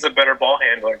Hasty's a better ball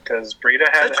handler because Breida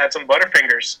had some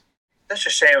butterfingers. Such a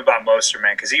shame about Mostert,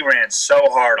 man, because he ran so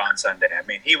hard on Sunday. I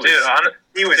mean, he was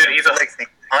inflicting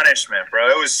punishment, bro.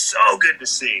 It was so good to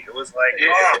see. It was like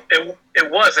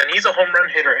it was, and he's a home run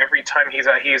hitter every time he's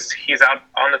out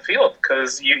on the field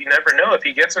because you never know if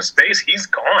he gets some space, he's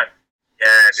gone.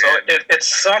 Yeah, so it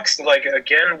sucks. Like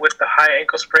again with the high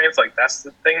ankle sprains, like that's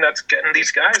the thing that's getting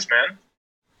these guys, man.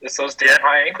 It's those damn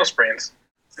high ankle sprains.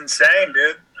 It's insane,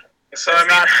 dude. So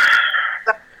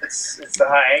it's the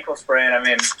high ankle sprain. I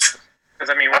mean,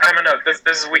 we're coming up. This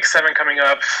is week 7 coming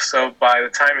up. So by the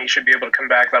time he should be able to come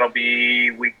back, that'll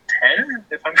be week 10,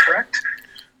 if I'm correct.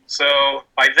 So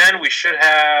by then we should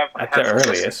have at the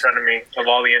earliest in front of me of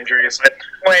all the injuries.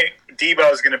 Wait,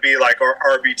 Debo's going to be like our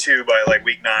RB2 by like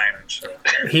week 9. So.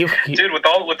 He dude, with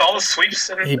all the sweeps,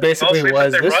 and he basically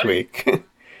was this week.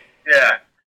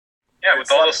 Yeah,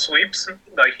 with all the sweeps,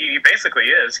 like he basically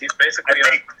is. He's basically.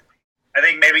 I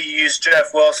think maybe you use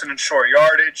Jeff Wilson in short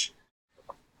yardage,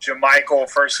 Jamichael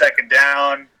first, second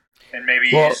down, and maybe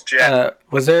use Jeff.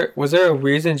 Was there a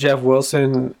reason Jeff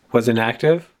Wilson was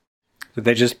inactive? Did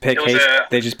they just pick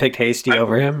picked Hasty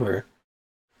over him, or?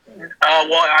 Well,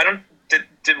 I don't.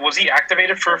 Was he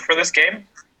activated for this game?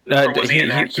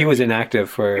 He was inactive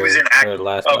for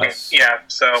last. Okay, yeah.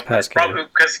 So probably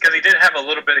because he did have a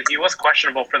little bit. He was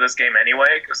questionable for this game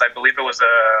anyway because I believe it was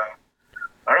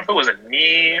I don't know if it was a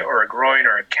knee or a groin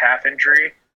or a calf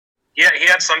injury. Yeah, he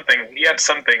had something. He had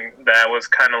something that was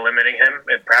kind of limiting him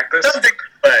in practice.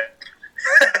 But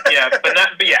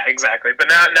exactly. But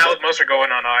now with Mostert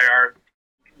going on IR,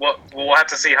 we'll have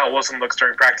to see how Wilson looks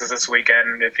during practice this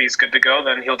weekend. If he's good to go,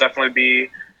 then he'll definitely be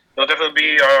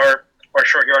our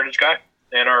short yardage guy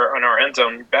and our end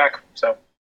zone back. So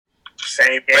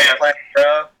same game plan,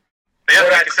 bro. Yeah,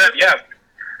 like I said, yeah.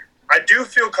 I do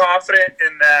feel confident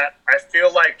in that. I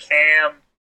feel like Cam.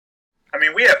 I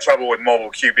mean, we have trouble with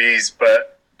mobile QBs,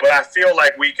 but I feel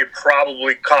like we could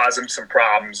probably cause him some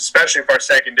problems, especially if our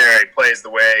secondary plays the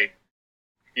way,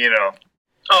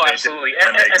 Oh, absolutely.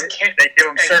 And they give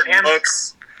him certain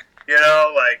looks.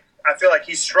 Like I feel like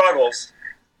he struggles.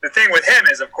 The thing with him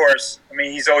is, of course, I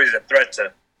mean, he's always a threat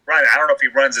to run. I don't know if he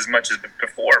runs as much as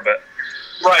before, but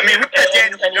right. I mean,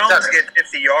 Daniel Jones get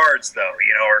 50 yards though,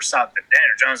 or something.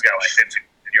 Daniel Jones got like 50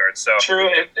 yards. So true,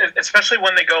 especially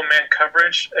when they go man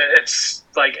coverage. It's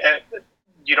like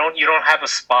you don't have a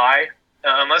spy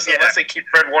unless they keep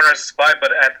Fred Warner as a spy.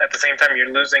 But at the same time,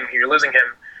 you're losing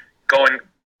him going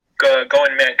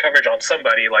man coverage on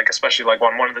somebody, like especially like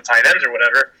on one of the tight ends or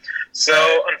whatever.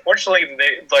 So unfortunately,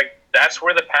 that's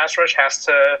where the pass rush has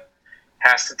to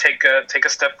take a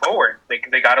step forward. They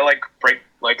gotta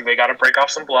break off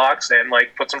some blocks and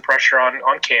like put some pressure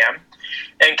on Cam.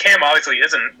 And Cam obviously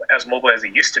isn't as mobile as he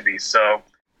used to be. So,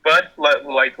 but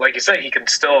like you said, he can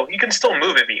still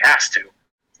move if he has to.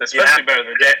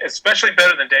 Especially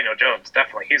better than Daniel Jones.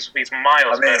 Definitely, he's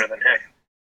miles better than him.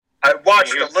 I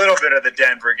watched a little bit of the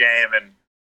Denver game, and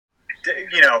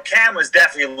Cam was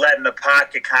definitely letting the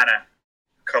pocket kind of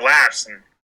collapse. And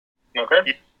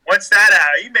once that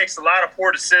out, he makes a lot of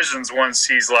poor decisions. Once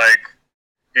he's like,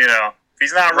 if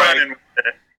he's not running with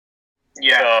it.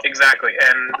 Yeah, exactly.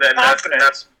 And then that's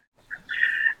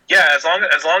as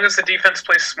long as the defense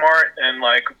plays smart and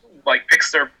like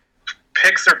picks their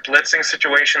blitzing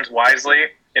situations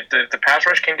wisely. If the pass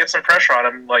rush can get some pressure on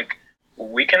him, like.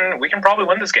 We can probably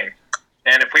win this game,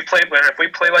 and if we play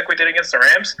like we did against the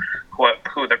Rams,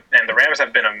 the Rams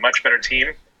have been a much better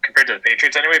team compared to the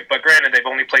Patriots anyway. But granted, they've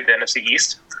only played the NFC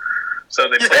East, so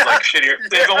they played like shittier.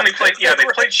 They've only played They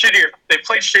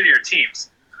played shittier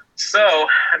teams. So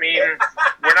I mean,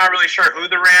 we're not really sure who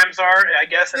the Rams are. I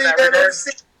guess in that regard.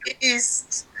 NFC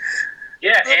East.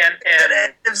 Yeah, and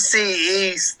NFC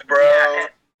East, bro. Yeah,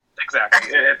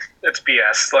 exactly. It's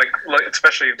BS. Like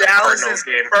especially the Dallas Cardinals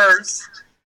game first.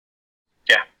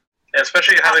 Yeah, and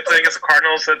especially how they play against the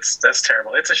Cardinals. That's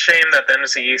terrible. It's a shame that the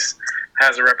NFC East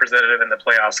has a representative in the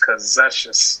playoffs because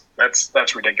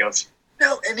that's ridiculous.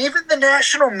 No, and even the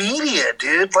national media,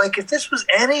 dude. Like if this was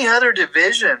any other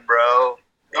division, bro,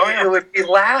 it would be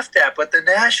laughed at. But the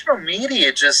national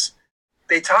media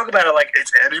they talk about it like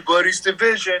it's anybody's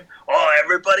division. Oh,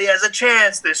 everybody has a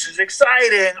chance. This is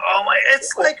exciting. Oh my!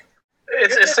 It's like.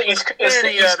 It's the East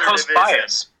Coast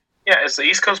bias. Yeah, it's the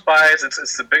East Coast bias.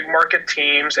 It's the big market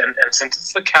teams, and since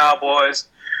it's the Cowboys,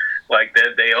 like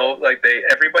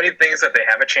everybody thinks that they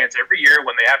have a chance every year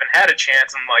when they haven't had a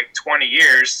chance in like 20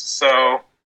 years. So,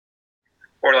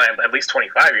 or like at least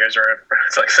 25 years, or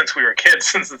it's like since we were kids,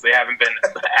 since they haven't been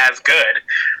as good.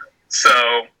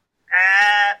 So,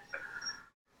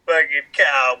 fucking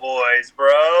Cowboys,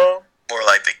 bro. More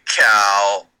like the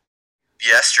cow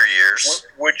yesteryears.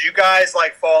 Would you guys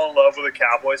like fall in love with a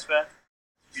Cowboys fan?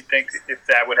 You think if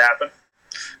that would happen?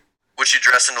 Would you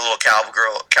dress in a little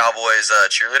Cowboys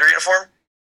cheerleader uniform?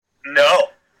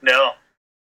 No.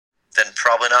 Then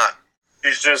probably not.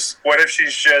 What if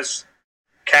she's just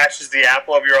catches the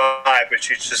apple of your eye, but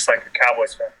she's just like a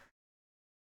Cowboys fan?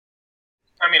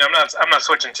 I mean, I'm not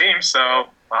switching teams, so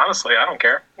honestly, I don't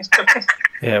care.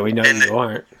 Yeah, we know you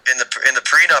aren't. In the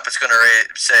prenup, it's going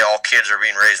to say all kids are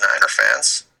being raised Niner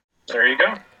fans. There you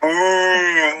go.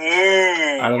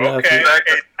 Ooh. I don't know if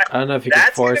you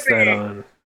can force that on.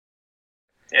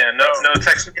 Yeah, no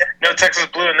Texas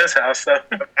blue in this house, though.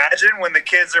 Imagine when the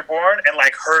kids are born and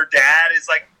like her dad is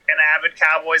like an avid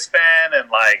Cowboys fan and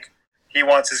like he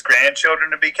wants his grandchildren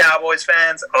to be Cowboys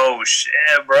fans. Oh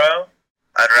shit, bro.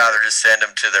 I'd rather just send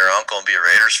them to their uncle and be a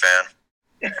Raiders fan.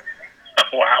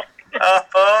 Wow.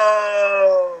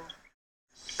 Oh.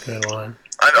 Good one.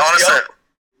 I'm honestly.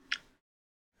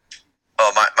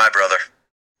 Oh, my brother.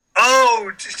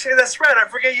 Oh, shit, that's right. I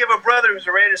forget you have a brother who's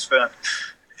a Raiders fan.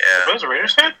 Yeah. Your brother's a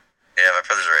Raiders fan? Yeah, my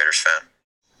brother's a Raiders fan.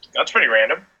 That's pretty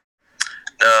random.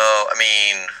 No, I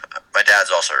mean, my dad's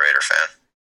also a Raider fan.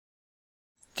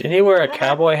 Didn't he wear a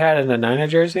cowboy hat and a Niner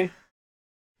jersey?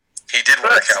 He did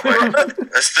wear a cowboy.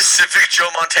 A specific Joe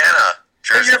Montana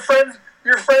jersey. Hey,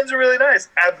 your friends are really nice.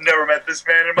 I've never met this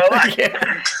man in my life.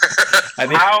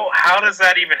 How does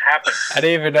that even happen? I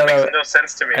didn't even know that. Makes no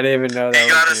sense to me. I didn't even know that. He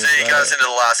got us into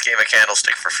the last game of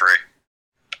Candlestick for free.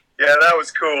 Yeah, that was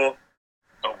cool.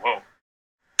 Oh, whoa. What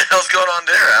the hell's going on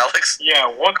there, Alex? Yeah,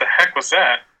 what the heck was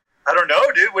that? I don't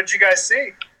know, dude. What'd you guys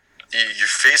see? Your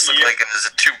face looked like it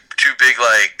was too big,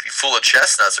 like full of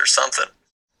chestnuts or something.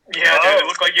 Yeah, dude, it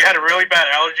looked like you had a really bad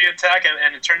allergy attack,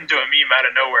 and it turned into a meme out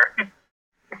of nowhere.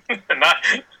 not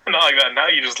like that. Now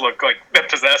you just look like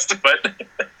possessed, but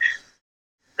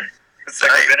it's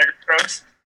like vinegar strokes.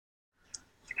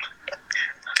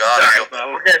 God, I feel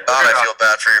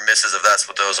bad for your missus if that's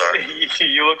what those are.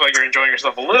 You look like you're enjoying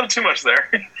yourself a little too much there.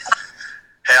 Hey,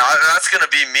 that's going to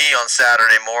be me on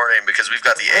Saturday morning because we've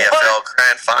got the AFL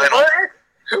Grand Final. What?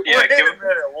 Yeah, Wait a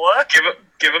minute, what?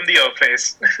 Give him the O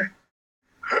face.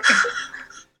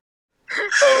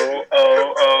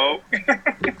 Oh.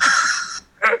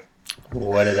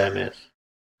 What did I miss?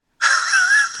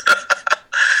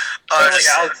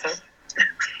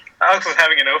 Alex was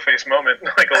having an O-face moment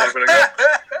like a little bit ago.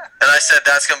 And I said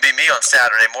that's going to be me on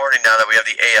Saturday morning now that we have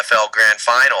the AFL Grand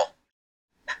Final.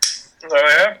 Oh,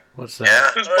 yeah? What's that?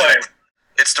 Yeah. Who's playing?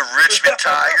 It's the Richmond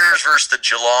Tigers versus the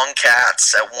Geelong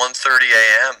Cats at 1:30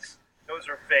 a.m. Those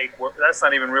are fake. That's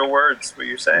not even real words, what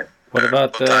you're saying. What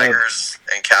about the Tigers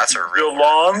and Cats are real.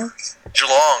 Geelong?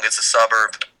 Geelong, it's a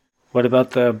suburb. What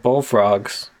about the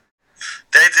Bullfrogs?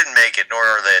 They didn't make it, nor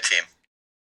are they a team.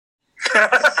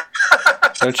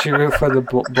 Don't you root for the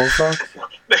Bullfrogs?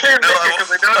 They didn't make it because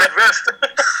they don't exist.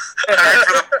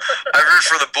 I root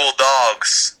for the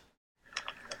Bulldogs.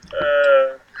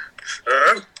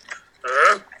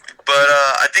 But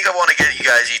I think I want to get you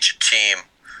guys each a team.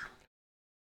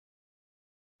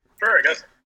 Sure, I guess.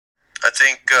 I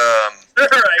think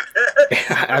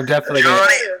I'm definitely gonna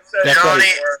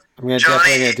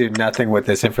do nothing with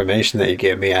this information that you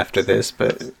gave me after this,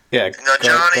 but yeah. Now,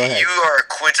 Johnny, you are a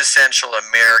quintessential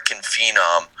American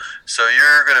phenom, so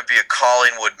you're going to be a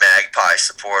Collingwood Magpie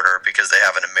supporter because they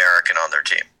have an American on their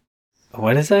team.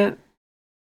 What is that?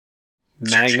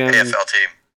 Magnum AFL team.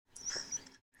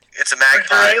 It's a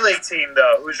Magpie. Who's your A-League team,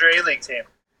 though? Who's your A-League team?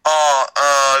 Oh,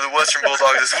 the Western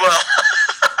Bulldogs as well.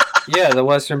 Yeah, the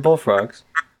Western Bullfrogs.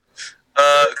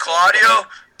 Claudio,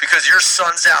 because your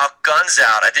sun's out, guns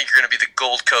out, I think you're going to be the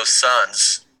Gold Coast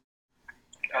Suns.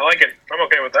 I like it. I'm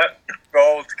okay with that.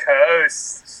 Gold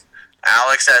Coast.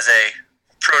 Alex, as a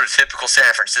prototypical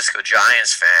San Francisco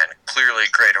Giants fan, clearly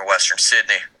Greater Western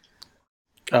Sydney.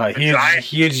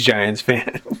 Huge Giants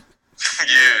fan.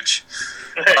 Huge.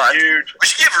 Huge. We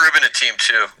should give Ruben a team,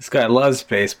 too. This guy loves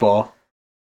baseball.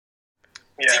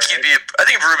 Yeah, I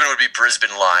think Ruben would be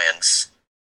Brisbane Lions.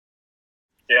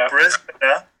 Yeah. Brisbane,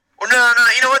 huh? Well, no,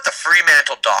 you know what? The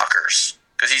Fremantle Dockers.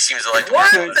 Because he seems to like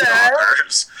the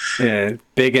Dockers. Yeah,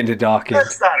 big into docking.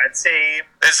 That's not a team.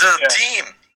 It's a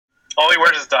team. All he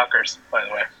wears is Dockers, by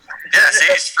the way. Yeah,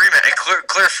 see, he's Fremantle.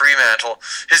 Clear Fremantle.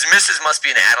 His missus must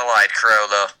be an Adelaide Crow,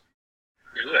 though.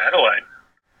 Ooh, Adelaide.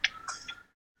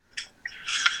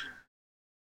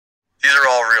 These are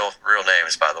all real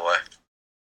names, by the way.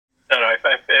 No.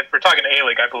 If we're talking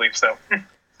A-League, I believe so.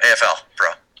 AFL, bro.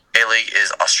 A-League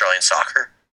is Australian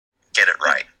soccer. Get it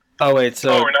right. Oh wait,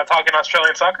 so we're not talking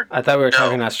Australian soccer? I thought we were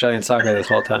talking Australian soccer this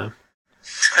whole time.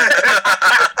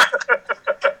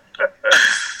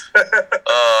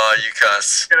 Oh, you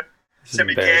cuss.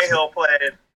 Timmy Cahill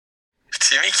played.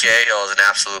 Timmy Cahill is an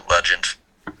absolute legend.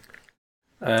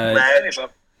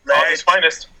 Augie's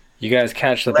finest. You guys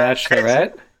catch The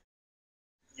Bachelorette?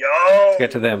 Yo! Let's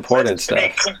get to the important stuff.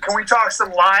 Can we talk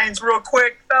some lines real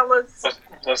quick, fellas?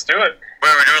 Let's do it.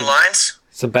 Wait, we're doing lines?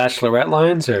 Some Bachelorette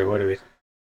lines, or what do we...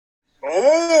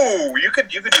 Oh, you could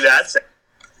do that.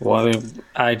 Well, I mean,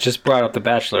 I just brought up The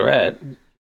Bachelorette.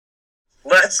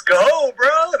 Let's go,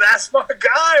 bro. That's my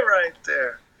guy right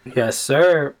there. Yes,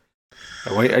 sir.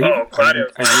 Wait, are you... Claudio.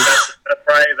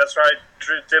 That's right.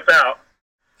 Dip out.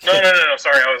 No.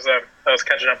 Sorry, I was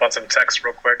catching up on some text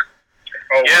real quick.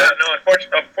 Oh, yeah, what?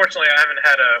 no. Unfortunately, I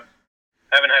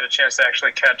haven't had a chance to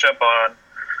actually catch up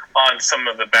on some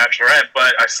of the Bachelorette,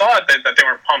 but I saw that they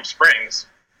were in Palm Springs.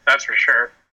 That's for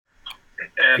sure.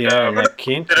 And yeah, like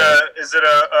Keen. Is it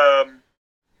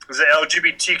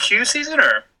LGBTQ season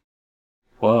or?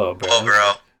 Whoa, bro. Oh,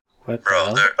 bro. What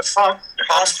Bro, the hell?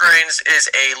 Palm Springs is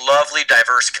a lovely,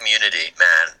 diverse community,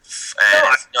 man.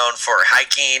 And it's known for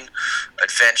hiking,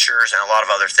 adventures, and a lot of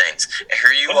other things. And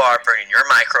here you are bringing your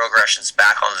microaggressions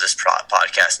back onto this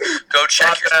podcast. Go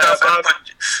check yourself and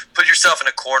put yourself in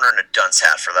a corner in a dunce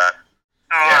hat for that.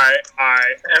 All right.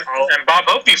 And Bob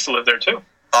Hope used to live there, too.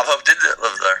 Bob Hope did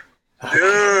live there.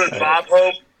 Dude, Bob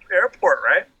Hope Airport,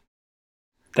 right?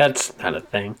 That's not a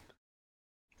thing.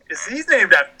 He's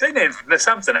named after. They named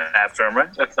something after him,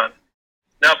 right? That's not.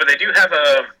 No, but they do have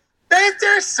a.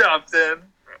 There's something.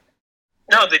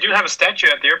 No, they do have a statue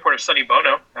at the airport of Sonny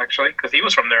Bono, actually, because he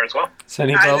was from there as well.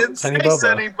 Sonny I Bobo. didn't Sonny say Bobo.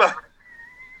 Sonny Bono.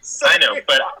 I know,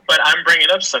 but I'm bringing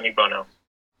up Sonny Bono.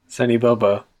 Sonny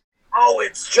Bobo. Oh,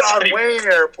 it's John Wayne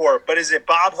Airport, but is it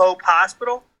Bob Hope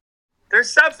Hospital? There's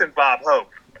something Bob Hope.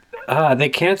 They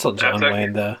canceled John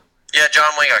Wayne though. Yeah,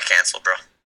 John Wayne got canceled, bro.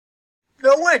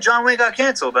 No way, John Wayne got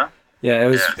canceled, huh? Yeah, it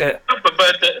was. Yeah. But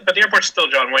the airport's still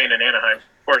John Wayne in Anaheim,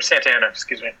 or Santa Ana,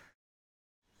 excuse me.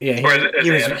 Yeah,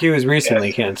 he was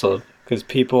recently canceled because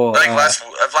people. Like last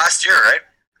year, right?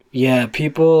 Yeah,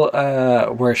 people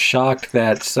were shocked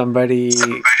that somebody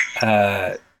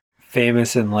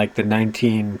famous in like the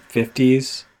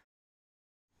 1950s.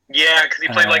 Yeah, because he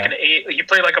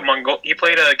played like a Mongol. He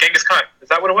played a Genghis Khan. Is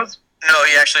that what it was? No,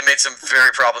 he actually made some very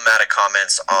problematic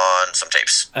comments on some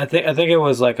tapes. I think it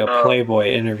was like a Playboy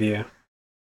interview.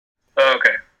 Oh,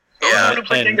 okay. Yeah, who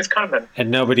played Genghis Khan then? And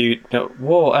nobody. No,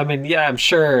 well, I mean, yeah, I'm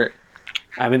sure.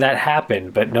 I mean, that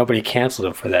happened, but nobody canceled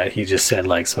him for that. He just said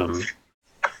like some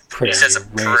pretty. He said some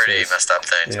pretty messed up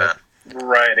things, man.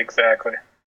 Right, exactly.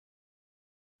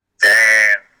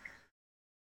 Damn.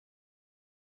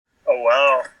 Oh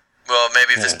wow. Well,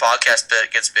 maybe if this podcast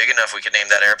bit gets big enough, we can name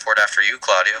that airport after you,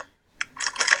 Claudio.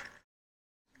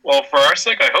 Well, for our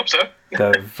sake, I hope so.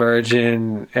 The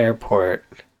Virgin Airport,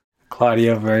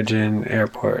 Claudio Virgin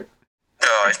Airport. No,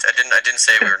 I didn't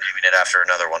say we were naming it after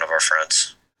another one of our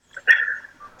friends.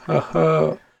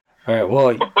 All right.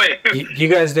 Well, wait. You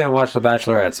guys didn't watch The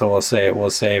Bachelorette, so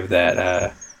we'll save that.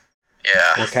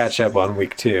 Yeah. We'll catch up on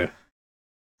week 2.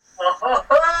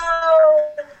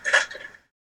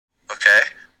 Okay.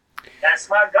 That's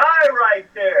my guy right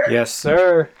there. Yes,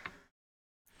 sir.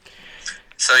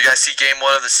 So you guys see game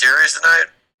 1 of the series tonight?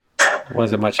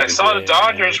 Wasn't much. I saw the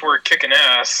Dodgers were kicking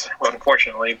ass,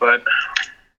 unfortunately, but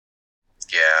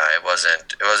yeah, it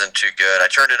wasn't too good. I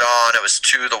turned it on. It was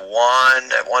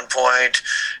 2-1 at one point.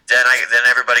 Then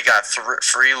everybody got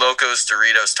free Locos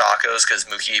Doritos tacos because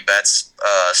Mookie Betts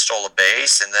stole a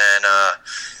base, and then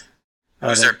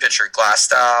who's their pitcher,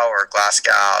 Glasgow?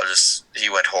 He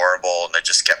went horrible, and they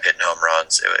just kept hitting home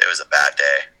runs. It was a bad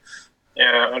day.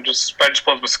 Yeah, I just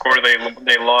pulled up the score.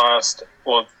 They lost.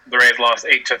 Well, the Rays lost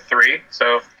 8-3.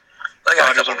 So They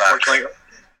got Dodgers, unfortunately.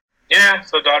 Yeah,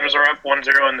 so Dodgers are up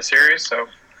 1-0 in the series. So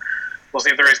we'll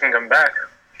see if the Rays can come back.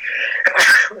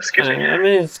 Excuse me. I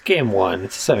mean, it's game 1.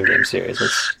 It's a 7-game series.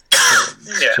 Let's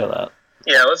chill out.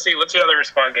 Yeah, let's see how they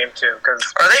respond game 2.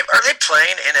 Cause are they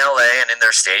playing in LA and in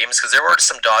their stadiums? Because there were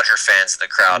some Dodger fans in the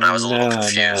crowd, and I was a little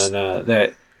confused. No,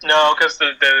 because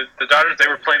the Dodgers, they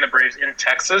were playing the Braves in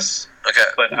Texas. Okay,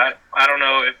 but I don't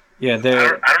know if I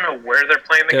don't know where they're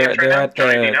playing the games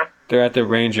right now. They're at the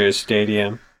Rangers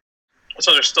Stadium.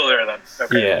 So they're still there then.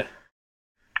 Okay. Yeah.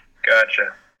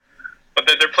 Gotcha. But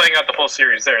they're playing out the whole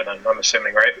series there then, I'm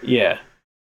assuming, right? Yeah.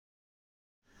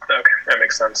 Okay, that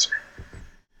makes sense.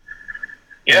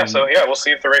 Yeah, so we'll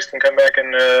see if the Rays can come back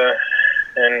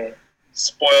and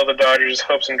spoil the Dodgers'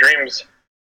 hopes and dreams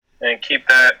and keep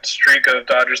that streak of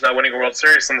Dodgers not winning a World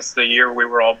Series since the year we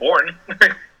were all born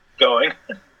going.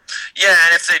 Yeah,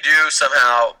 and if they do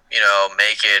somehow,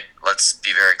 make it, let's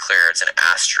be very clear, it's an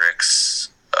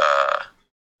asterisk.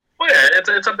 Well, yeah,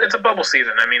 it's a bubble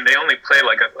season. I mean, they only play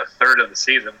like a third of the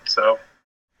season, so.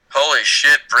 Holy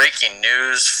shit! Breaking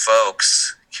news,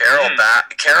 folks. Carol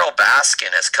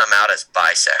Baskin has come out as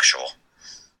bisexual.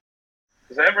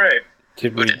 Is that right?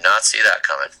 Did not see that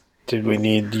coming. Did we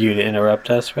need you to interrupt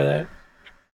us for that?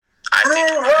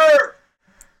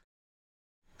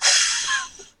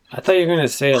 I thought you were going to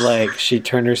say, like, she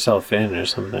turned herself in or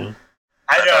something.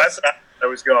 I know, that's what I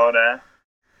was going at.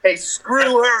 Hey,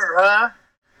 screw her, huh?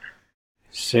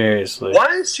 Seriously. Why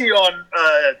is she on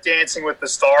Dancing with the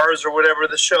Stars or whatever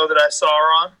the show that I saw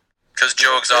her on? Because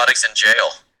Joe Exotic's in jail.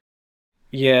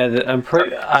 Yeah, I'm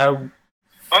pretty... I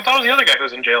thought it was the other guy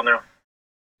who's in jail now.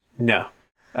 No.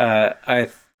 I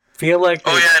feel like...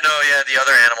 the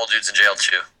other animal dude's in jail,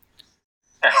 too.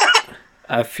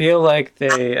 I feel like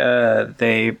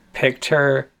they picked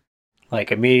her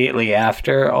like immediately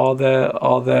after all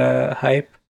the hype,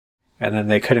 and then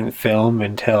they couldn't film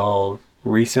until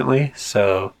recently,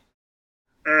 so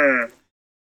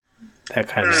that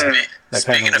kind of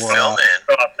Speaking of wore filming,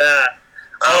 we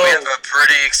have a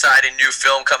pretty exciting new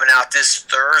film coming out this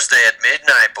Thursday at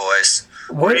midnight, boys.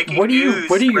 What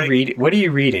are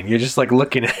you reading? You're just like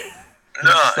looking at.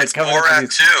 No, it's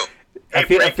Borat 2. I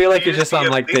feel like you're just on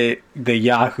like the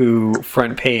Yahoo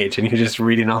front page and you're just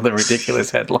reading all the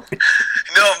ridiculous headlines.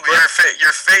 No,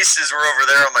 your faces were over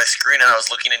there on my screen and I was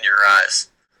looking in your eyes.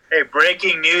 Hey,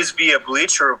 breaking news via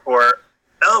Bleacher Report.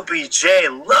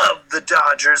 LBJ loved the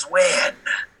Dodgers win.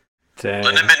 Dang.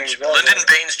 Lyndon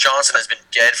Baines Johnson has been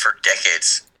dead for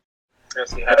decades.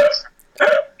 Yes, he has.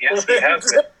 Yes, he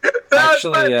has.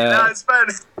 Actually,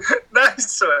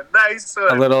 nice one.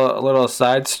 A little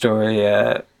side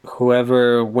story.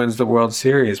 Whoever wins the World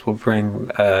Series will bring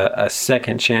a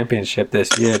second championship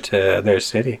this year to their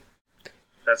city.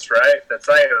 That's right.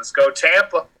 Let's go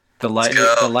Tampa. The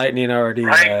Lightning already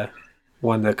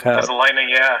won the cup. The Lightning,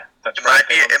 yeah. It might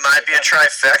be a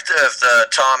trifecta of the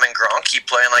Tom and Greinke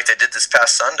playing like they did this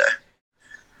past Sunday.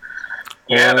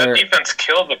 Yeah, that defense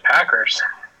killed the Packers.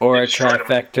 Or a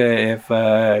trifecta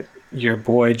if your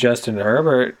boy Justin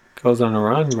Herbert goes on a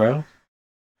run, bro.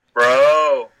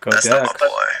 Bro. Go That's Ducks. not my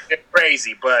boy. It's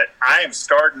crazy, but I am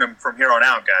starting him from here on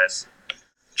out, guys.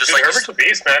 Dude, Herbert's a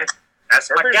beast, man. That's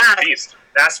my guy.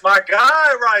 That's my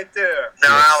guy right there.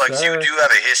 Now, Yes, Alex, sir. you do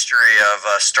have a history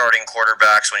of starting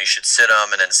quarterbacks when you should sit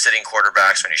them and then sitting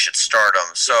quarterbacks when you should start them.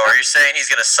 So are you saying he's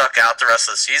going to suck out the rest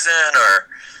of the season, or...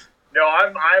 No,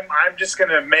 I'm just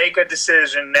gonna make a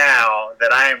decision now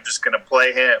that I am just gonna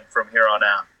play him from here on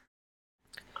out.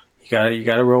 You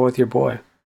gotta roll with your boy.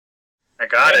 I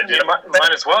got it. Dude,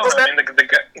 might as well. I mean,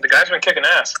 the guy's been kicking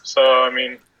ass. So I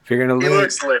mean, If you're gonna He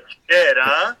lose, looks legit,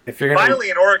 huh? if you're gonna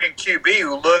Finally, an Oregon QB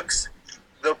who looks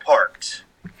the part.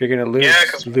 lose, Yeah,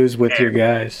 'cause- lose with your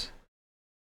guys.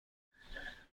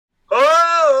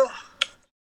 Oh!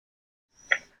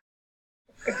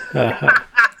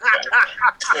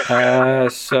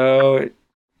 So,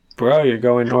 bro, you're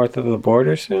going north of the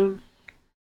border soon?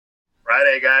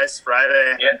 Friday, guys.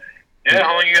 Friday. yeah.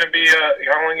 How long you gonna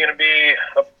be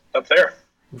up there?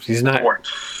 He's not, For?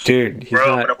 dude. He's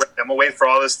Bro, not. I'm gonna wait for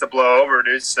all this to blow over,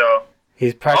 dude. So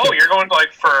He's Oh, practically you're going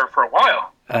like for a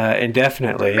while.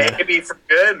 indefinitely. Yeah. maybe for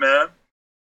good, man.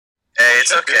 Hey,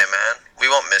 it's okay, man. We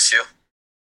won't miss you.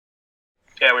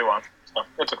 Yeah, we won. So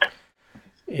it's okay.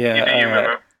 Yeah. You do you,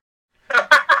 Moo.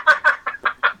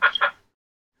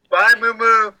 Bye, Moo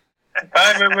Moo.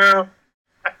 Bye, Moo Moo.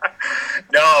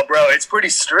 No, bro, it's pretty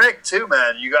strict too,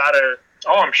 man. You gotta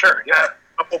Oh, I'm sure. Yeah.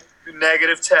 a couple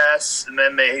negative tests, and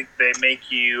then they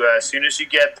make you as soon as you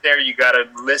get there, you gotta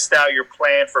list out your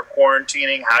plan for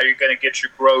quarantining, how you're gonna get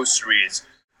your groceries,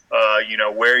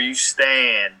 where you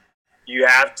stand. You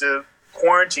have to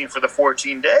quarantine for the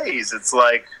 14 days. It's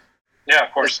like Yeah,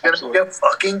 of course. it's gonna be a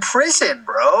fucking prison,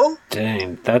 bro.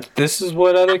 Dang, this is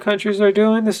what other countries are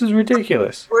doing. This is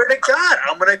ridiculous. Swear to God,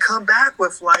 I'm gonna come back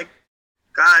with like,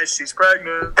 guys, she's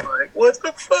pregnant. Like, what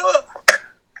the fuck?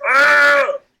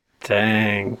 Ah!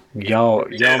 Dang, y'all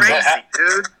Crazy,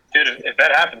 dude. Dude, if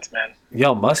that happens, man.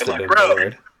 Y'all must have been Bro.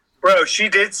 bored. Bro, she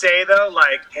did say though,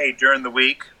 like, hey, during the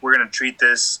week, we're gonna treat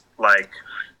this like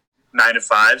 9 to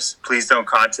 5s. Please don't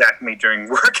contact me during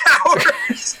work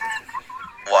hours.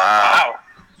 Wow.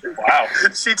 Wow.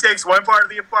 She takes one part of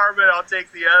the apartment, I'll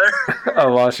take the other.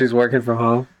 Oh, while she's working from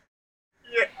home.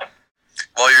 Yeah.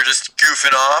 While you're just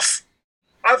goofing off.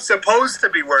 I I'm supposed to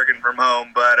be working from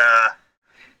home, but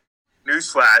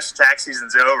newsflash, tax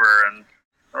season's over, and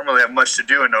I don't really have much to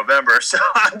do in November, so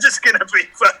I'm just gonna be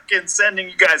fucking sending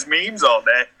you guys memes all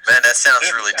day. Man, that sounds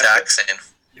really taxing.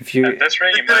 If you At this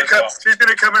rate, you might as well. She's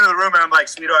gonna come into the room, and I'm like,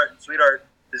 sweetheart,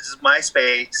 this is my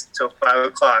space till 5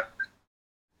 o'clock.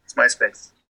 It's my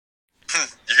space.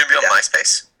 You're gonna be on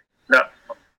MySpace?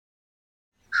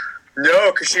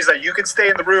 No, because she's like, you can stay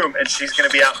in the room, and she's gonna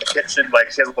be out in the kitchen. Like,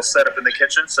 she has a little setup in the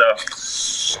kitchen. So,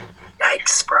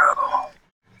 yikes, bro.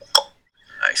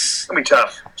 Nice. It's gonna be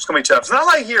tough. It's gonna be tough. It's not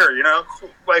like here, you know.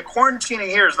 Like quarantining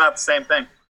here is not the same thing.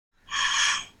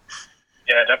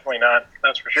 Yeah, definitely not.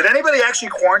 That's for sure. Did anybody actually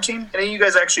quarantine? Any of you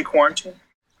guys actually quarantine?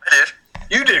 I did.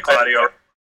 You did, Claudio.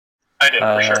 I did,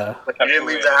 for sure. You didn't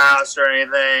leave the house or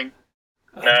anything.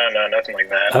 No, nothing like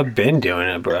that. I've been doing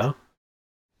it, bro.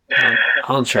 I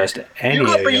don't trust any of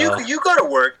y'all. You go to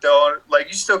work though. Like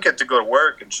you still get to go to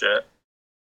work and shit.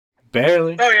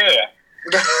 Barely. Oh yeah.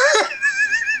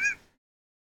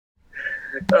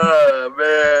 Oh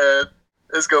man,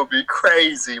 it's gonna be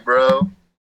crazy, bro.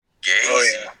 Gaze. Oh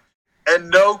yeah. And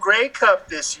no Grey Cup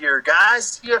this year,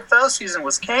 guys. CFL season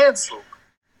was canceled.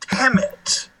 Damn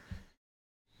it.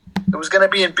 It was gonna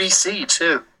be in BC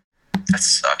too. That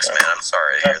sucks, man. I'm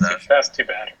sorry to hear that. That's too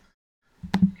bad.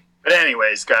 But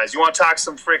anyways, guys, you want to talk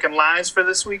some freaking lines for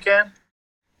this weekend?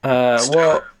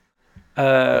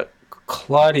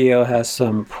 Claudio has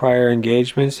some prior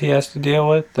engagements he has to deal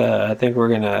with. I think we're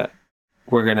gonna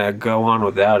go on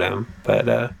without him, but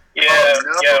Yeah.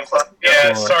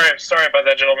 Cool. Sorry about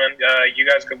that, gentlemen. You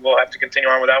guys will have to continue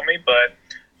on without me, but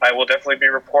I will definitely be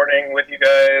reporting with you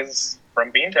guys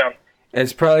from Beantown.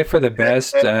 it's probably for the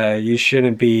best. You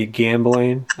shouldn't be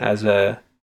gambling as an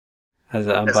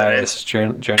unbiased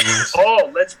journalist. Oh,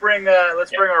 let's bring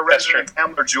our resident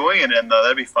gambler Julian in though.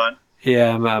 That'd be fun.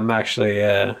 Yeah, I'm actually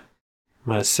I'm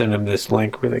gonna send him this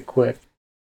link really quick.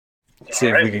 See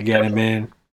if we can get him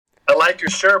in. I like your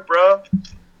shirt, bro.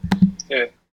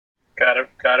 Dude, gotta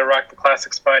rock the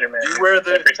classic Spider-Man. You wear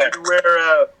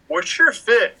what's your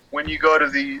fit when you go to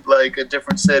a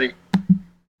different city?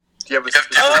 Do you have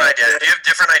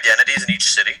different identities in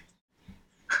each city?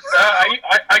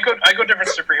 I go different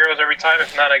superheroes every time.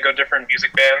 If not, I go different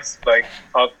music bands. Like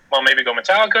I'll maybe go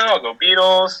Metallica, I'll go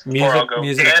Beatles, or I'll go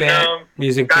music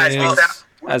Guys, bands,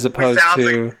 as opposed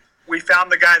to we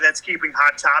found the guy that's keeping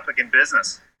Hot Topic in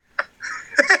business.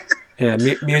 yeah,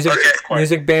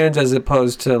 music bands as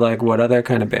opposed to like what other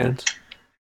kind of bands?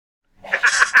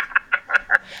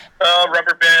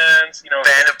 Rubber bands,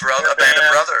 Band of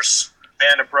Brothers.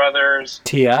 Band of Brothers.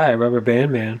 T.I. Rubber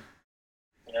Band Man.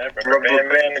 Yeah, Rubber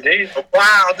Band indeed.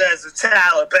 Wild as a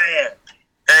Taliban.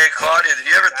 Hey, Claudia, did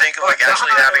you ever think of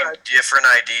actually having different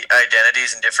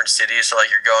identities in different cities? So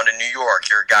you're going to New York,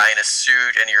 you're a guy in a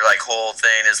suit, and your whole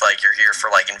thing is you're here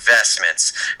for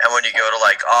investments. And when you go to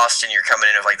Austin, you're coming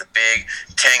in with the big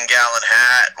 10-gallon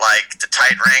hat, the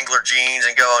tight Wrangler jeans,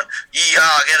 and going,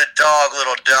 "Yeehaw, get a dog,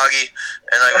 little doggy."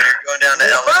 And when you're going down to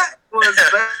LA, when you're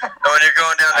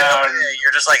going down to LA,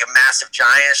 you're just a massive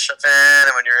Giants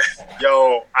fan. And when you're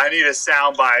I need a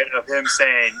soundbite of him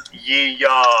saying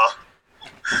 "Yeehaw."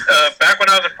 Back when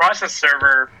I was a process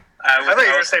server, I thought you were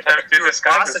going to say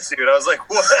prostitute. I was like,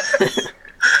 what? Hey,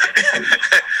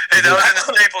 that was in the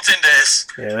Stapleton days.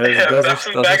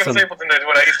 Back in the Stapleton days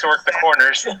when I used to work the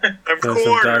corners. The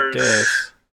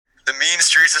mean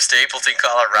streets of Stapleton,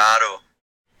 Colorado.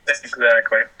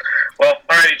 Exactly. Well,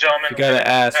 alrighty, gentlemen. You gotta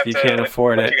ask. You can't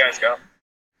afford it. You guys go.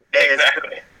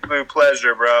 Exactly. It's a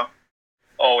pleasure, bro.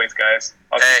 Always, guys.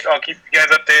 I'll keep you guys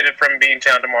updated from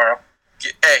Beantown tomorrow.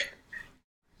 Hey.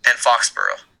 And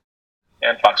Foxborough.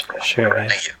 Sure.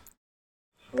 Thank you.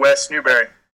 West Newbury.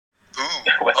 Ooh.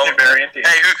 West Newbury, indeed.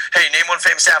 Hey, name one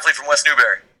famous athlete from West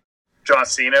Newbury. John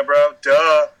Cena, bro.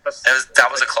 Duh. That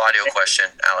was a Claudio question,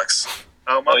 Alex.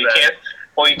 Oh, my bad.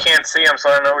 You can't see him, so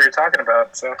I don't know what you're talking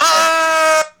about. So.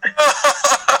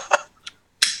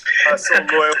 Some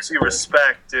loyalty,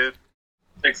 respect, dude.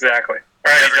 Exactly.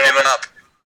 All right, never give it up.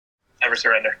 Never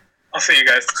surrender. I'll see you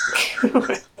guys. You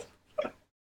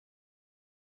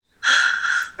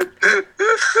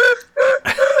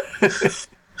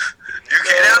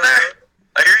okay down there?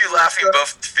 I hear you laughing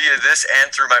both via this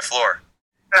and through my floor.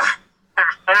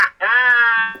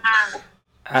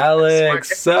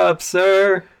 Alex, sup,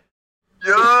 sir?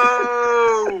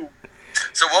 Yo!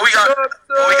 So what we got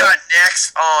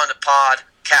next on the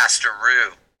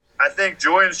podcasteroo? I think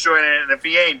Join's joining, and if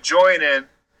he ain't joining,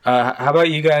 how about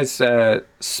you guys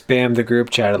spam the group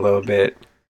chat a little bit?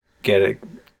 Give him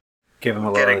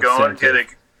a little. Get it going.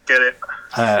 Incentive. Get it.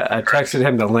 I texted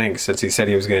him the link since he said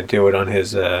he was going to do it on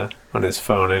his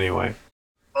phone anyway.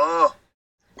 Oh,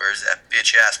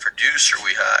 bitch ass producer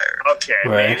we hired. Okay,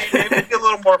 Right. maybe be a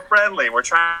little more friendly. We're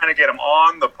trying to get him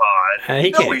on the pod.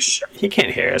 He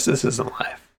can't hear us. This isn't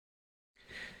live.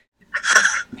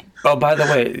 Oh, by the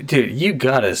way, dude, you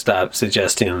gotta stop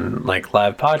suggesting like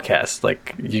live podcasts.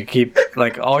 Like you keep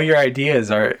like all your ideas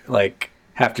are like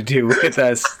have to do with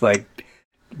us like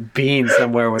being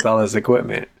somewhere with all this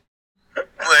equipment. Wait,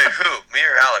 who? Me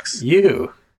or Alex?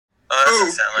 You. Oh, that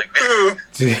doesn't sound like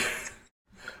me.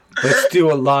 Let's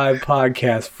do a live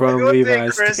podcast from I don't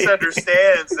Levi's. think Chris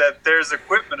understands that there's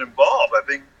equipment involved. I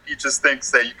think he just thinks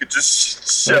that you could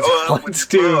just show up.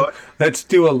 Let's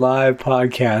do a live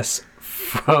podcast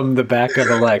from the back of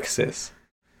the Lexus.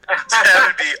 That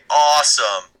would be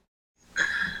awesome.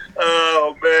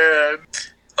 Oh man.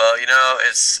 Well,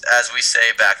 it's as we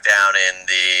say back down in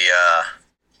the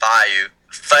bayou.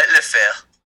 Fight le fer.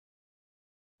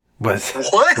 What?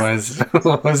 What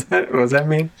was that? What does that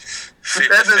mean?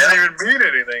 That doesn't even mean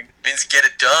anything. It means get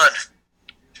it done.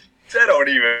 That don't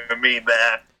even mean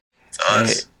that.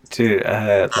 Hey, dude,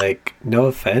 like, no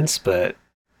offense, but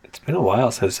it's been a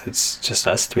while since it's just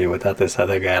us three without this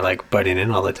other guy, like, butting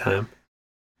in all the time.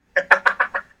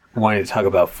 Wanting to talk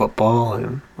about football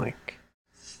and, like...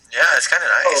 Yeah, it's kind of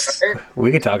nice. Oh, right?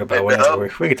 We could talk about whatever we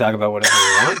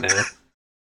want now.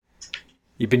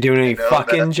 You been doing any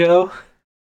fucking, Joe?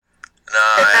 No,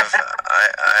 I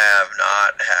have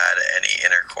not had any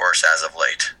intercourse as of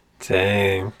late.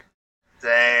 Dang.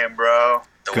 Damn, bro.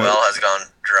 The well has gone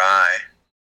dry.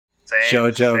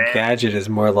 JoJo Gadget is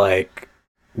more like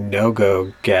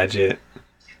no-go gadget,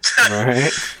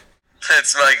 right?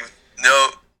 It's like no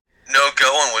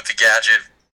going with the gadget.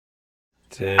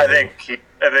 Damn. I think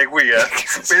we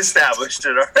established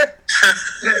it. All right?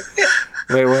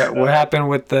 Wait, what happened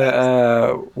with the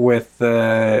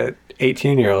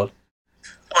 18-year-old?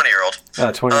 20-year-old.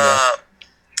 Oh, 20-year-old.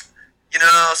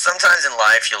 Sometimes in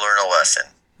life you learn a lesson.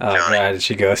 Oh, Johnny. God, did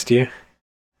she ghost you?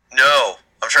 No,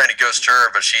 I'm trying to ghost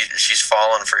her, but she's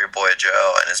fallen for your boy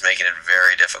Joe and is making it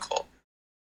very difficult.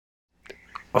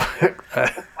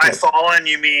 By fallen,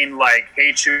 you mean like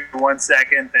hate you 1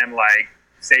 second, then like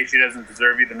say she doesn't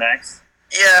deserve you the next?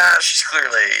 Yeah, she's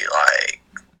clearly like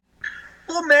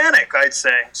A little manic, I'd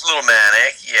say. it's a little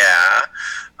manic, yeah.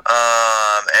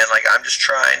 And like I'm just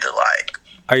trying to like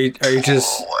Are you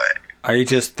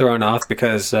just thrown off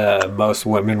because most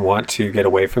women want to get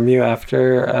away from you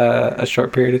after a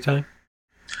short period of time?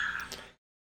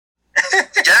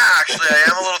 Yeah, actually, I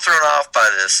am a little thrown off by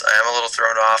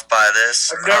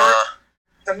this.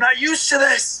 I'm not used to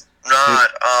this.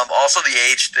 Also the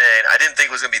age thing. I didn't think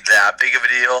it was gonna be that big of a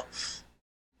deal.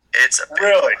 It's a big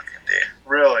Really? fucking deal.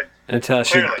 Really? Until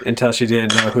she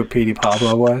didn't know who Petey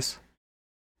Pablo was.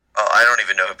 Oh, I don't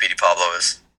even know who Petey Pablo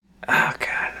is. Oh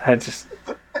God,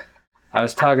 I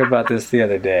was talking about this the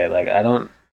other day. Like,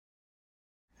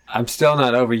 I'm still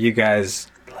not over you guys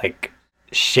like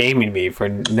shaming me for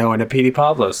knowing a Petey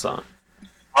Pablo song.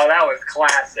 Oh, that was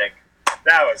classic.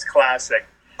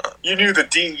 You knew the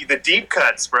deep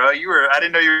cuts, bro. I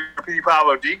didn't know you were a Petey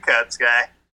Pablo deep cuts guy.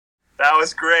 That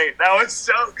was great. That was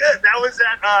so good. That was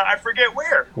at I forget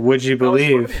where. Would you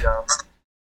believe?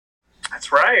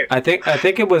 That's right. I think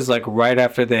it was like right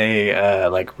after they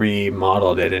like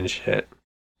remodeled it and shit.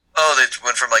 Oh, they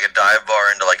went from like a dive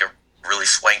bar into like a really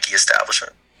swanky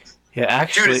establishment. Yeah,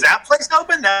 actually. Dude, is that place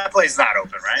open? That place not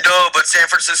open, right? No, but San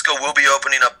Francisco will be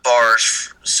opening up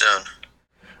bars soon.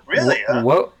 Really? Huh?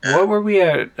 What were we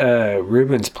at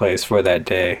Ruben's place for that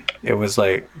day? It was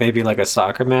like maybe like a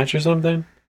soccer match or something,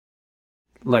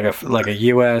 like a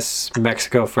U.S.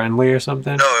 Mexico friendly or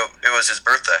something. No, it was his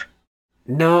birthday.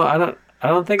 No, I don't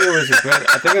think it was his birthday.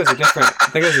 I think it was a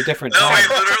different. No, time. we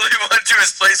literally went to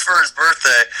his place for his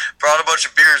birthday. Brought a bunch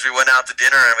of beers. We went out to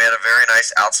dinner and we had a very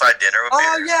nice outside dinner with beers.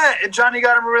 Oh yeah, and Johnny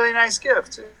got him a really nice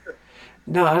gift too.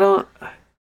 No, I don't.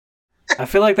 I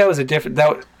feel like that was a different.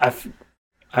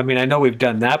 I mean, I know we've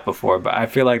done that before, but I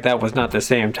feel like that was not the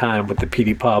same time with the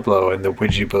Petey Pablo and the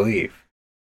Would You Believe.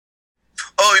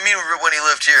 Oh, you mean when he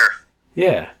lived here?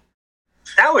 Yeah.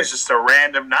 That was just a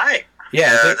random night.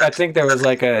 Yeah, I think there was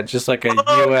like a U.S.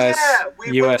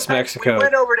 Mexico. We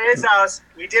went over to his house.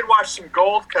 We did watch some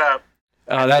Gold Cup.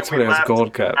 Oh, that's what it was,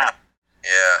 Gold Cup. Yeah.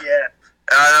 Yeah.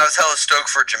 And I was hella stoked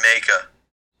for Jamaica.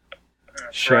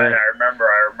 Sure. Right, I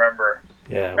remember.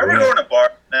 Yeah. Remember going to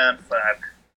bar? Man, fuck.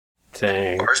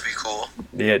 Dang. Bars be cool.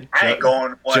 Yeah. I ain't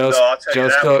going one though, I'll tell you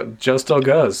that. Joe still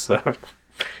goes. So.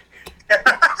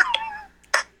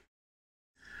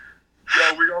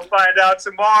 Yo, we're gonna find out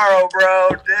tomorrow,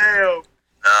 bro. Damn.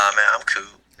 Nah, man, I'm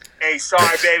cool. Hey,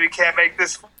 sorry, baby, can't make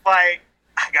this flight.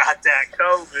 I got that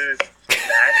COVID.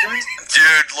 Imagine?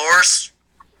 Dude, Loris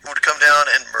would come down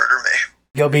and murder me.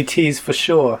 You'll be teased for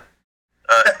sure.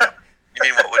 You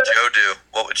mean what would Joe do?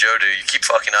 What would Joe do? You keep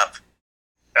fucking up.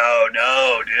 Oh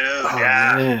no, dude! Oh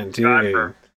Yeah, man,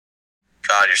 dude.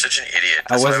 God, you're such an idiot.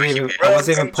 I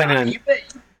wasn't even planning on.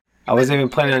 I wasn't even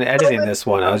planning on editing this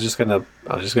one. I was just gonna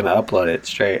upload it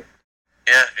straight.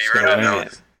 Yeah, you really know.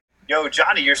 Yo,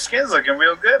 Johnny, your skin's looking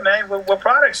real good, man. What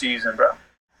products are you using, bro?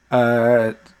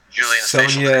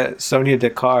 Sonia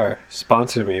Dakar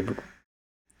sponsored me. Dude,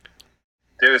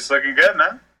 it's looking good,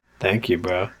 man. Thank you,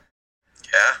 bro.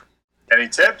 Yeah. Any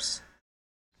tips?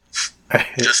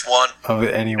 Just one. Oh,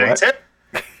 Any what? tip?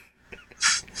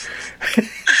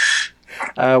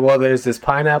 Well, there's this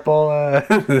pineapple.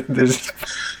 There's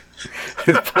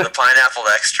the pineapple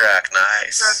extract,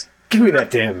 nice. Give me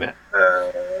that damn man.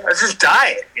 It's just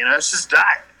diet, it's just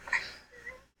diet.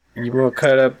 You more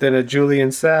cut up than a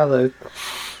Julian salad.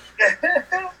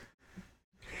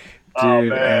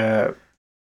 Dude,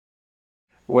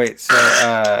 wait,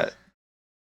 so,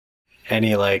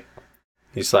 any,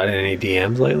 you sliding any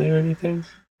DMs lately or anything?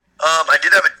 I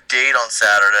did have a date on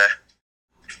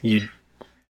Saturday.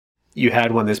 You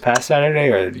had one this past Saturday,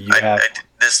 or this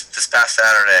past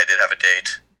Saturday I did have a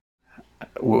date.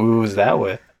 Who was that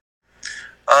with?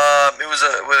 It was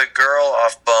with a girl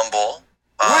off Bumble.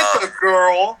 With a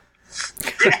girl?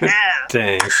 Yeah.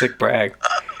 Dang, sick brag.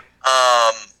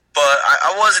 But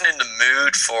I wasn't in the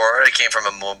mood for it. I came from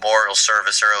a memorial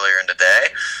service earlier in the day,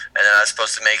 and then I was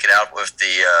supposed to make it out with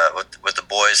the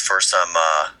boys for some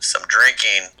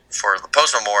drinking for the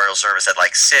post-memorial service at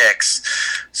 6.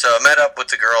 So I met up with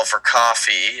the girl for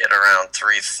coffee at around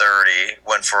 3:30,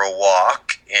 went for a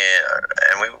walk,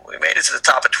 and we made it to the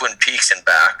top of Twin Peaks and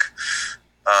back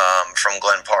from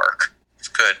Glen Park. It's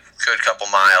good couple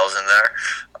miles in there.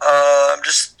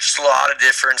 Just a lot of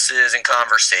differences in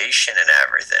conversation and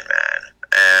everything, man.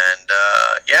 And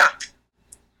yeah.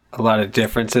 A lot of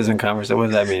differences in conversation. What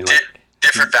does that mean?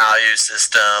 Different value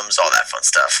systems, all that fun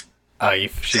stuff.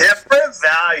 Different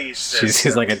value systems.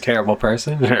 She's like a terrible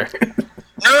person? Or?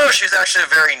 No, she's actually a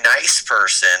very nice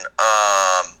person.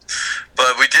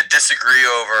 But we did disagree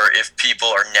over if people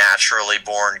are naturally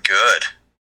born good.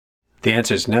 The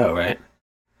answer is no, right?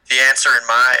 The answer, in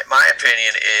my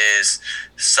opinion, is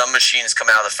some machines come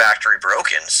out of the factory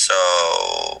broken. So,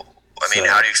 how do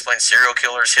you explain serial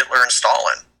killers, Hitler, and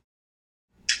Stalin?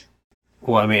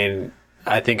 Well,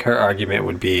 I think her argument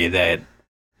would be that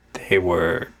they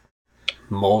were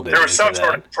molded. There was some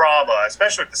sort of trauma,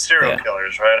 especially with the serial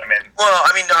killers, right? Well,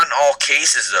 not in all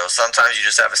cases, though. Sometimes you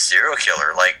just have a serial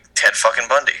killer, like Ted fucking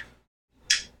Bundy.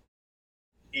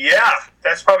 Yeah,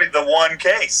 that's probably the one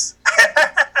case.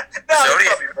 Probably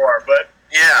more, but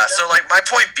yeah. So, my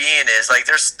point being is,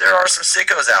 there are some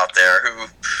sickos out there who,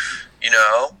 and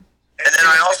then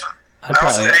I also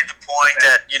made the point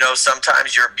that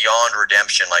sometimes you're beyond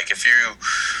redemption. If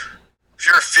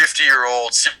you're a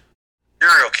 50-year-old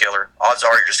serial killer, odds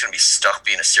are you're just going to be stuck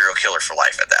being a serial killer for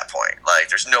life at that point.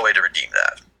 There's no way to redeem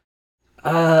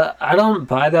that. I don't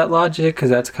buy that logic, because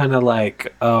that's kind of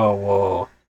like, oh, well,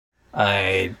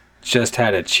 I just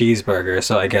had a cheeseburger,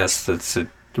 so I guess the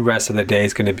rest of the day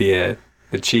is going to be a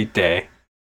cheat day.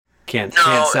 Can't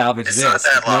salvage this.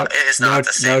 It's not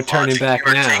the same no turning back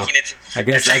now. I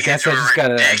guess I just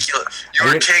gotta. You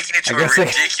were taking it to a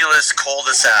ridiculous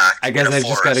cul-de-sac. I guess I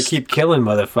just gotta keep killing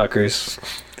motherfuckers.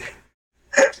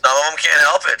 Some of them can't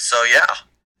help it, so yeah.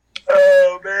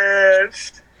 Oh man.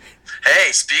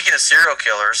 Hey, speaking of serial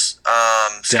killers,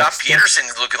 Scott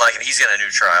Peterson's looking like he's getting a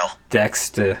new trial.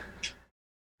 Dexter.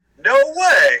 No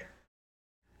way.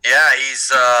 Yeah,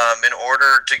 he's in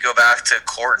order to go back to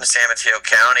court in San Mateo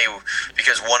County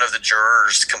because one of the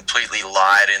jurors completely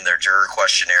lied in their juror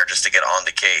questionnaire just to get on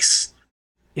the case.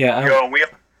 Yeah.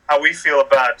 How we feel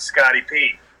about Scotty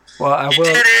P? Well, He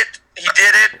did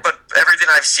it, but everything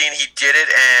I've seen, he did it,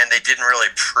 and they didn't really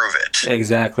prove it.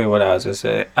 Exactly what I was going to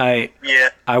say.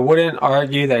 I wouldn't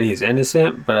argue that he's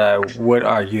innocent, but I would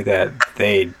argue that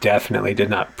they definitely did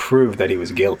not prove that he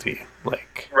was guilty.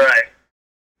 Right.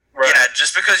 Yeah,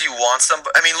 just because you want some.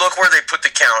 Look where they put the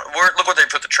look where they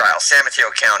put the trial. San Mateo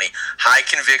County, high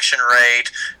conviction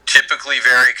rate, typically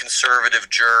very conservative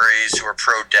juries who are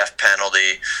pro death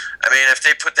penalty. If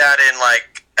they put that in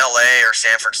L.A. or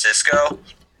San Francisco,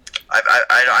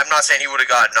 I'm not saying he would have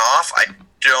gotten off. I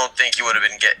don't think he would have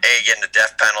been getting the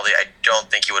death penalty. I don't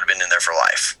think he would have been in there for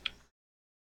life.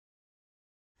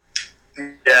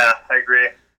 Yeah, I agree.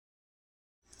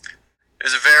 It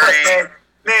was a very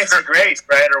Nancy Grace,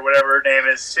 right, or whatever her name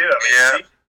is too. Yeah.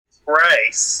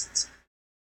 Christ.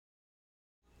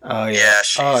 Oh yeah.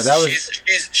 She's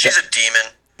a demon.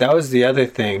 That was the other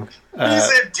thing. He's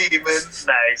a demon.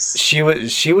 Nice. She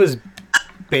was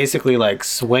basically like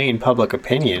swaying public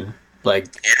opinion. Like,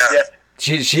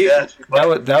 Yeah.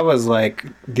 that was like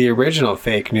the original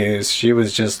fake news. She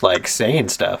was just like saying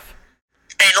stuff.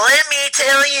 And let me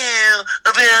tell you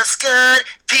about Scott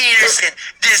Peterson.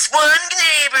 This one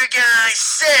neighbor guy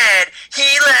said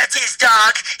he left his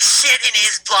dog shit in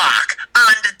his block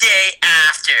on the day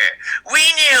after. We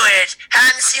knew it.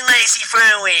 Hadn't seen Lacey for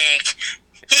a week.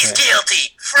 He's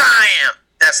guilty. Fry him.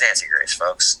 That's Nancy Grace,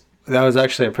 folks. That was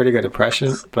actually a pretty good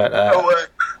impression, but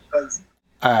That's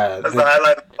the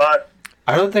highlight of the pod.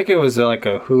 I don't think it was like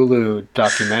a Hulu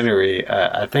documentary.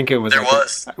 I think it was. There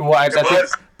was. Well, I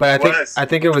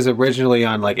think it was originally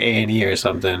on like A&E or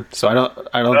something. So I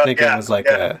don't think it was like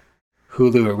a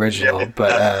Hulu original.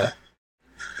 But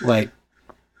like,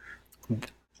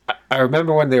 I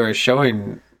remember when they were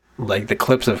showing like the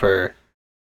clips of her.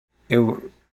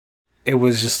 It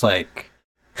was just like.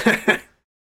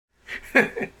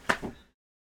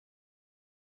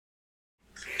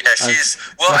 Yeah, she's.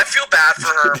 Well, I feel bad for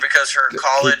her because her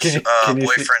college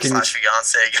boyfriend /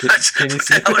 fiance got. What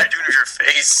the hell are you doing with your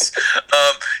face?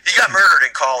 He got murdered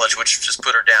in college, which just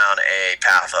put her down a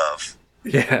path of.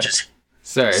 Yeah.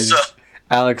 Sorry. So,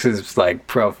 Alex's like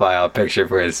profile picture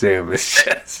for his Zoom is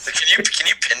just. Can you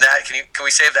pin that? Can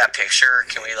we save that picture?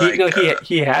 Can we like?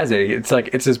 He has it.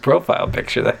 It's his profile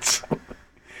picture. That's.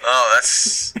 Oh,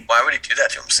 that's. Why would he do that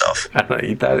to himself? I don't know.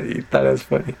 He thought it was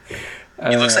funny.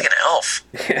 He looks like an elf.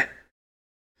 Yeah.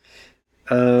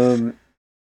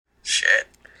 Shit.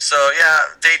 So yeah,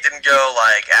 date didn't go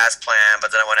like as planned,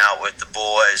 but then I went out with the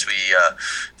boys.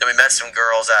 Then we met some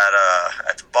girls at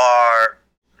the bar.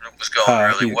 It was going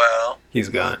really well. He's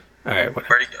gone. All right.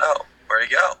 Whatever. Where'd he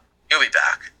go? He'll be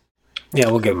back.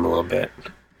 Yeah, we'll give him a little bit.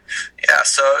 Yeah,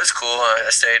 so it was cool. I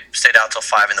stayed out till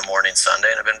 5 a.m. Sunday,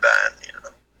 and I've been bad.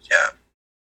 Yeah.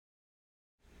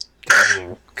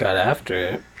 Got after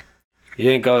it.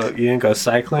 You didn't go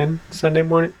cycling Sunday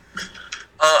morning?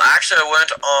 Actually, I went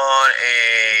on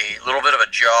a little bit of a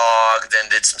jog, then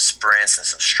did some sprints and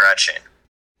some stretching.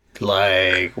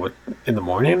 Like what, in the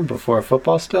morning before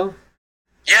football still?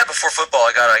 Yeah, before football.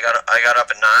 I got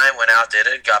up at 9, went out, did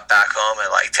it, got back home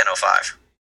at like 10:05.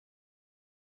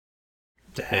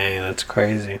 Dang, that's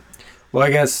crazy. Well, I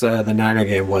guess the Niner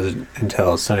game wasn't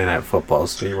until Sunday Night Football,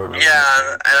 so you weren't really.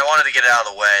 Yeah, and I wanted to get it out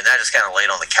of the way, and then I just kind of laid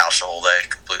on the couch the whole day,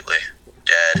 completely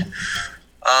dead.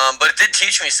 But it did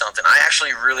teach me something. I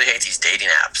actually really hate these dating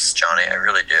apps, Johnny. I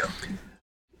really do.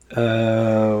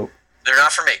 They're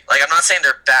not for me. Like, I'm not saying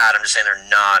they're bad. I'm just saying they're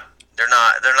not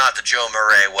the Joe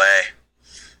Murray way.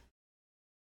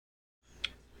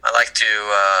 I like to,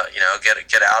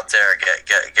 get out there,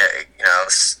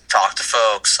 talk to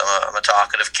folks. I'm a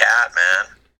talkative cat, man.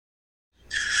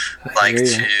 Like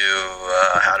to,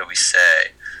 how do we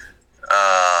say?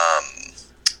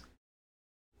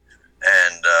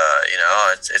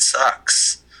 It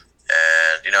sucks.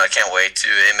 And, I can't wait to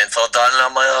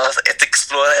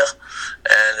explore.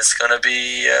 And it's gonna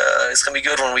be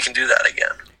good when we can do that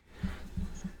again.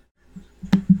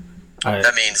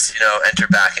 That means, enter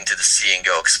back into the sea and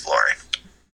go exploring.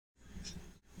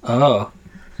 Oh.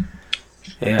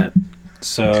 Yeah.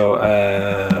 So,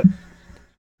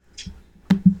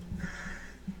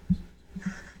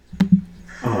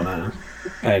 hold on.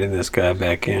 Adding this guy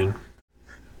back in.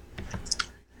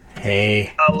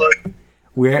 Hey. Oh, look.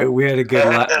 We had a good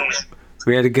laugh.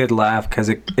 We had a good laugh because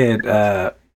it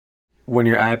when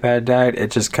your iPad died,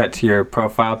 it just cut to your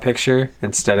profile picture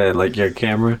instead of like your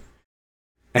camera.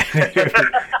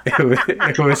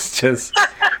 It was just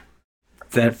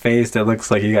that face that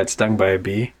looks like you got stung by a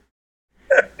bee.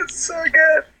 It's so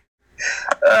good.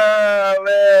 Oh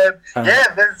man,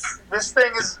 yeah. This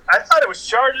thing is. I thought it was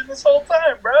charging this whole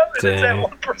time, bro. It's at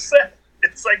 1%.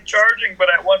 It's like charging, but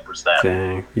at 1%.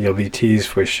 Dang, you'll be teased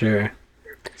for sure.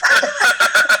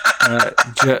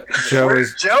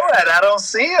 Where's Joe at? I don't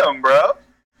see him, bro.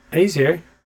 He's here.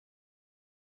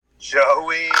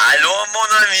 Joey. Hello,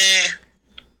 mon ami.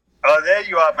 Oh, there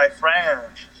you are, my friend.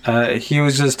 He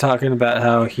was just talking about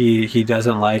how he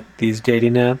doesn't like these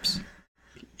dating apps.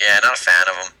 Yeah, not a fan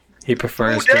of them. He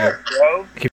prefers bro. Oh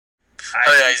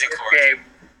yeah, he's in court.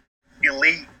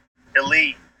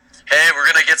 Elite. Hey, we're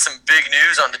gonna get some big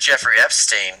news on the Jeffrey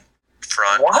Epstein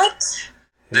front. What?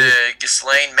 The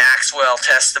Ghislaine Maxwell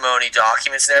testimony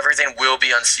documents and everything will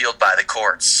be unsealed by the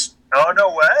courts. Oh, no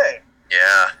way.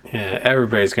 Yeah,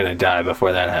 everybody's gonna die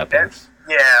before that happens.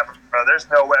 Yeah, bro, there's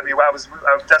no way. I mean,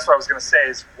 that's what I was gonna say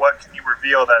is what can you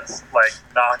reveal that's like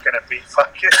not gonna be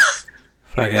fucking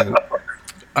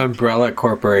Umbrella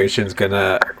Corporation's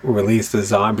gonna release the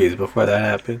zombies before that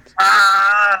happens.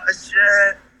 Ah,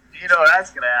 shit. You know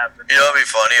that's gonna happen. You know, it'd be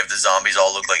funny if the zombies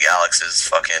all look like Alex's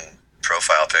fucking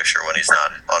profile picture when he's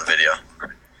not on video.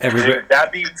 Dude,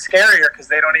 that'd be scarier because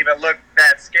they don't even look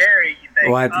that scary. You think?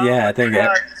 What? Yeah, I think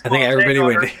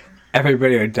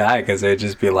everybody would die because they'd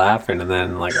just be laughing and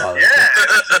then like all this. Yeah.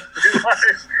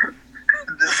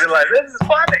 Just be like, this is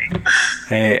funny.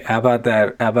 Hey, how about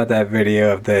that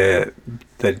video of the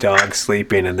dog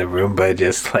sleeping and the Roomba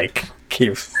just like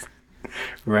keeps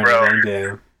running into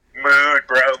him? Mood,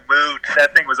 bro, mood.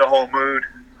 That thing was a whole mood.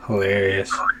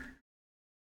 Hilarious.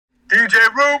 DJ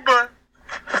Roomba,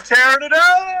 tearing it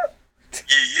up.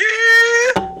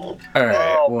 Yeah. All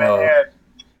right. Oh Well, man.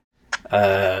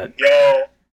 Yo,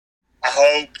 I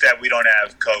hope that we don't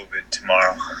have COVID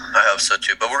tomorrow. I hope so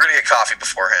too. But we're gonna get coffee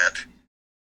beforehand.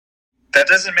 That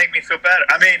doesn't make me feel better.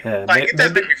 I mean, it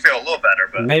does make me feel a little better,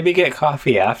 but maybe get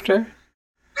coffee after.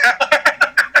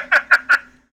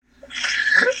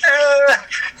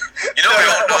 You know we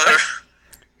all know.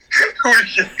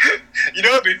 You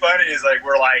know what'd be funny is like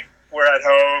we're at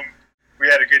home, we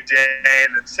had a good day,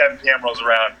 and then 7 p.m. rolls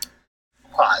around.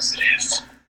 Positive.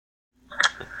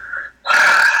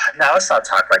 Now let's not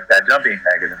talk like that. Don't be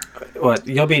negative. What?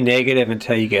 You'll be negative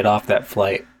until you get off that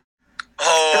flight.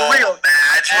 Oh, For real,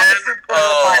 imagine.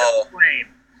 Oh. Plane.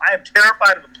 I am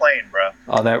terrified of the plane, bro.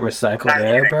 All that recycled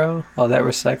air, bro. All that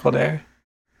recycled air.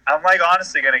 I'm like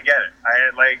honestly gonna get it.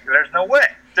 There's no way.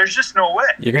 There's just no way.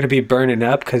 You're gonna be burning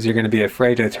up because you're gonna be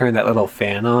afraid to turn that little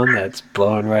fan on that's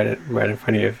blowing right in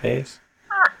front of your face.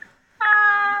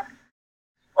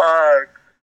 Fuck.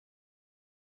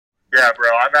 Yeah,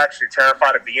 bro. I'm actually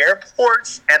terrified of the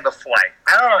airports and the flight.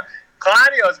 I don't know.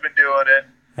 Claudio's been doing it,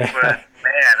 but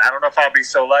man, I don't know if I'll be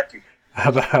so lucky.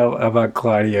 How about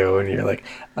Claudio? And you're like,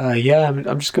 yeah,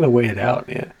 I'm just gonna wait it out,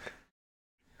 yeah.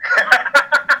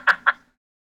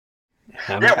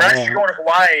 Yeah, we're actually going to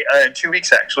Hawaii in 2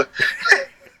 weeks, actually.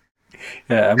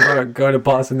 Yeah, I'm going to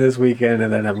Boston this weekend,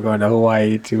 and then I'm going to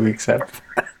Hawaii 2 weeks after.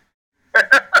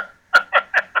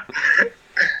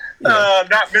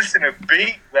 Not missing a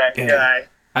beat, that guy.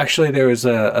 Actually, there was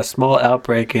a small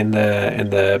outbreak in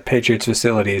the Patriots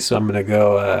facility, so I'm going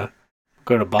to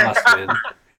go to Boston.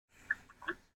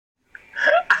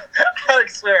 I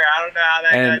swear, I don't know how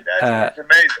that that's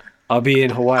amazing. I'll be in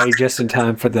Hawaii just in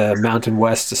time for the Mountain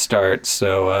West to start,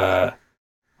 so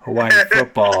Hawaii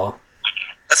football.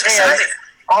 That's exciting.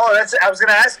 I was going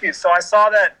to ask you. So I saw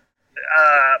that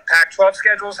Pac-12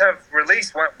 schedules have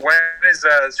released. When is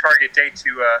the target date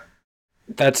to?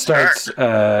 That starts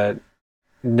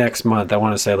next month. I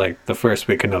want to say like the first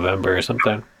week of November or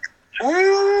something.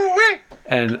 Ooh-wee.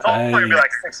 And it's only going to be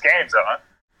like 6 games, though, huh?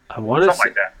 I want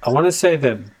to say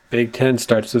the Big Ten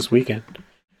starts this weekend.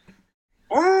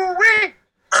 Ooh-wee.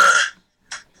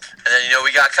 And then,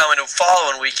 we got coming the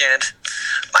following weekend,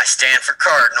 my Stanford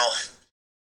Cardinal.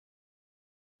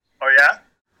 Oh, yeah?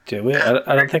 Do we?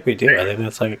 I don't think we do. I think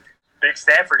that's like... Big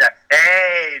Stanford guy.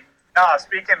 Hey, no,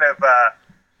 speaking of,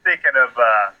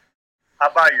 how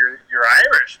about your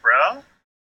Irish, bro?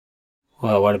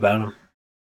 Well, what about them?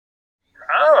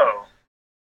 Oh.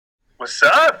 What's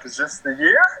up? Is this the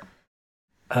year?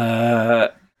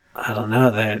 I don't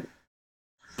know. They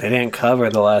didn't cover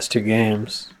the last 2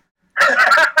 games.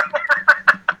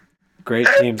 Great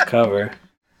teams cover.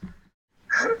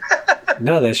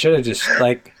 No, they should have just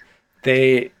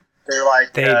they're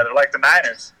like the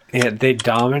Niners. Yeah, they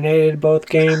dominated both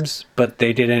games, but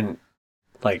they didn't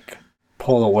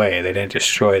pull away. They didn't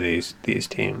destroy these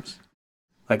teams.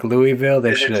 Like Louisville,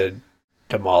 they should have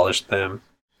demolished them.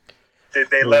 Did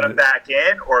they let them back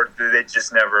in, or did they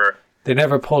just never? They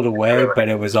never pulled away, but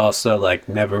it was also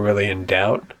never really in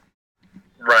doubt.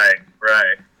 Right.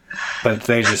 But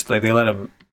they just they let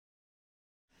them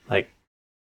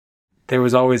there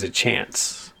was always a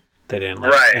chance. They didn't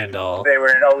end all. They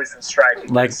were always in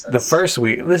striking distance. The first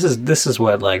week. This is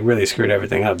what really screwed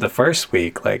everything up. The first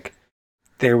week,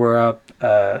 they were up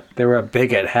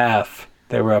big at half.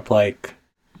 They were up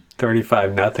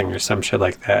 35-0 or some shit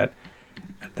like that.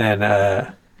 And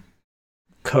then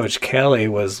Coach Kelly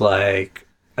was in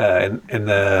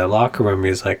the locker room.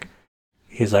 He's like,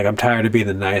 I'm tired of being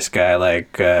the nice guy.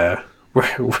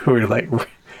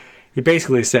 He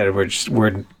basically said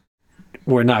we're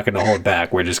not going to hold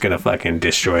back. We're just going to fucking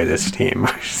destroy this team.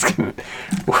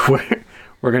 We're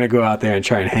going to go out there and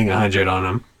try and hang 100 on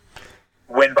them.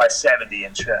 Win by 70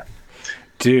 and shit.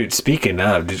 Dude, speaking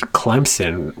of,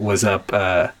 Clemson was up.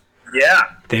 Yeah.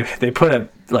 They put up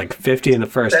 50 in the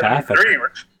first half. They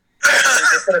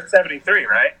put up 73,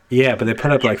 right? Yeah, but they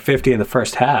put up 50 in the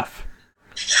first half.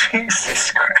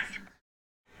 Jesus Christ.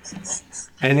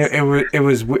 And it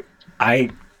was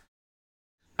I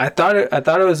thought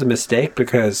it was a mistake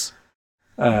because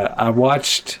I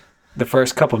watched the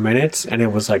first couple minutes and it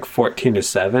was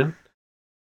 14-7,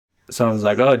 so I was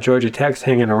like, oh, Georgia Tech's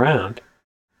hanging around,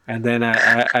 and then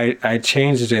I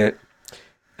changed it,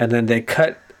 and then they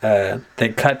cut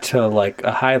to like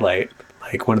a highlight,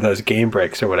 like one of those game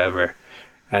breaks or whatever,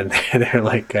 and they're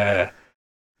like,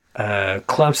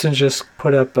 Clemson just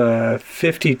put up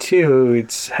 52.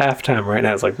 It's halftime right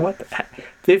now. It's like, what?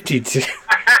 52?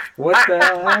 What the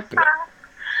hell happened?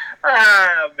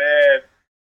 Ah, man.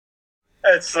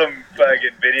 That's some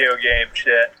fucking video game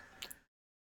shit.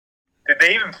 Did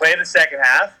they even play the second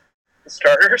half? The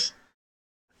starters?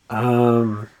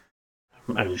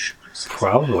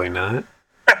 Probably not.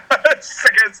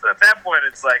 At that point,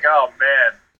 it's like, oh,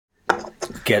 man.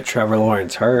 Get Trevor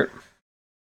Lawrence hurt.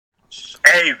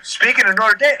 Hey, speaking of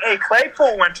Notre Dame, hey,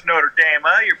 Claypool went to Notre Dame,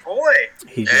 huh? Your boy.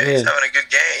 He He's did. having a good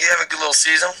game. He's having a good little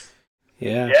season.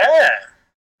 Yeah. Yeah.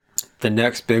 The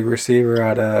next big receiver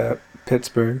out of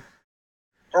Pittsburgh.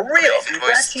 For real. Well,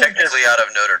 he's technically out of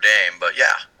Notre Dame, but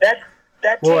yeah.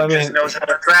 That team just knows how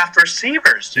to draft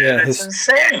receivers, dude. Yeah, it's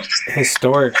insane.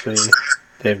 Historically,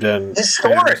 they've done.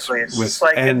 Historically, it's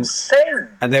insane.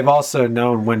 And they've also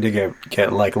known when to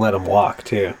get like let them walk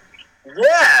too.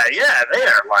 Yeah, they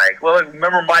are like. Well,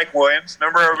 remember Mike Williams?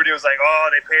 Remember everybody was like, "Oh,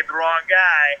 they paid the wrong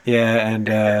guy." Yeah, and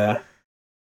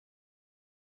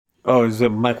is it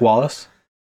Mike Wallace?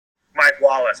 Mike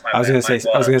Wallace. I was gonna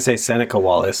say Seneca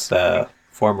Wallace,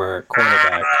 former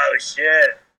quarterback. Oh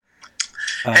shit!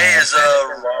 Hey, is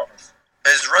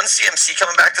Run CMC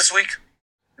coming back this week?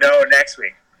 No, next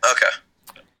week. Okay.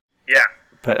 Yeah.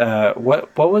 But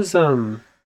what was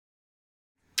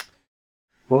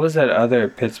that other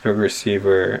Pittsburgh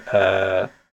receiver?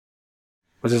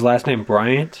 Was his last name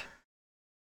Bryant?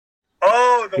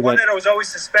 Oh, the one that was always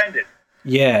suspended.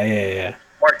 Yeah.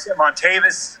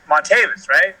 Montavious,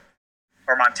 right?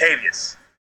 Or Montavious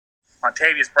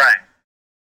Bryant.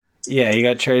 Yeah, he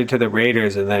got traded to the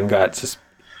Raiders and then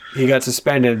he got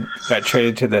suspended, got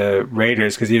traded to the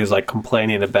Raiders because he was like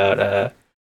complaining about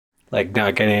like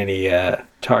not getting any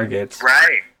targets.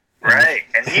 Right.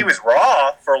 And he was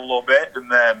raw for a little bit,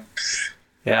 and then.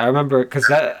 Yeah, I remember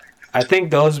because I think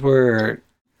those were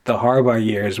the Harbaugh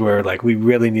years where like we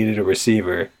really needed a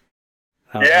receiver.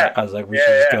 I was like, we should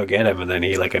just go get him, and then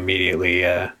he like immediately.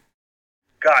 God,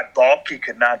 Balky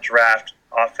could not draft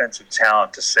offensive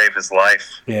talent to save his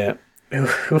life. Yeah,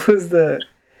 who was the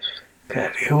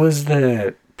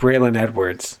Braylon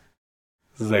Edwards?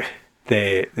 It was like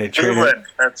they traded. Cleveland,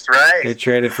 that's right. They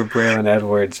traded for Braylon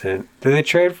Edwards, and did they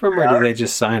trade for him or did they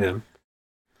just sign him?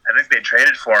 I think they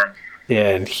traded for him.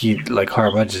 Yeah, and he like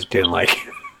Harbaugh just didn't like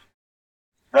him.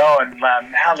 No, and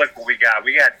now look what we got.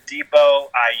 We got Debo,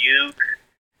 Ayuk.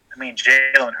 I mean,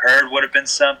 Jalen Hurd would have been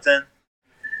something.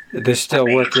 They're still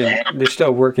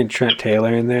working Trent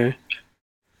Taylor in there.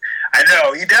 I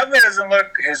know he definitely doesn't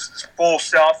look his full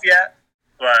self yet,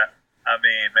 but I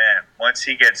mean, man, once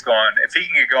he gets going, if he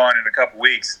can get going in a couple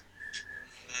weeks,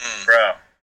 bro.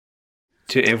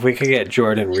 If we could get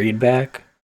Jordan Reed back.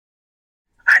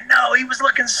 I know he was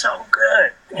looking so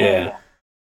good. Yeah.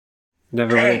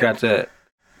 Never really got to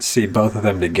see both of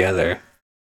them together.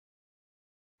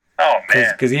 Oh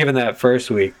man! Because even that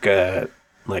first week,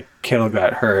 like Kittle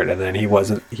got hurt, and then he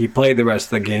played the rest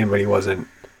of the game, but he wasn't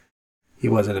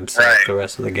himself the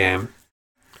rest of the game.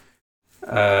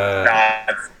 There's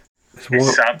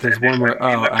one more.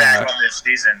 Back on this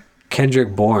season.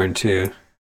 Kendrick Bourne too.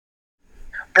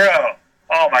 Bro,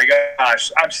 oh my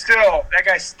gosh! That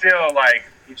guy's still like,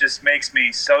 he just makes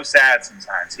me so sad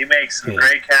sometimes. He makes some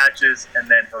great catches, and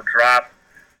then he'll drop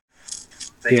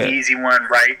the easy one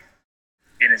right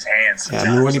in his hands. Yeah,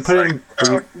 I mean, when you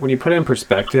put it in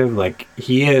perspective, like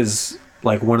he is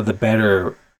like one of the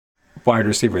better wide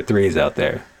receiver threes out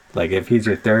there. Like if he's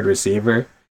your third receiver,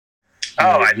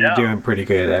 you're doing pretty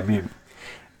good. I mean,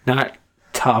 not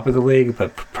top of the league,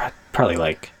 but probably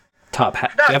like top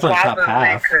half. Definitely top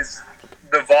half. Because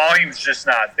the volume's just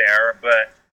not there.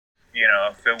 But you know,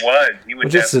 if it was, he would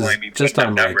definitely be just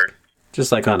on numbered.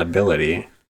 Just like on ability.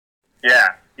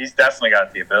 Yeah, he's definitely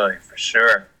got the ability for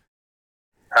sure.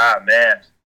 Ah, man.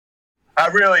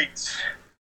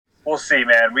 We'll see,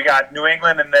 man. We got New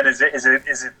England, and then is it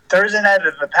Thursday night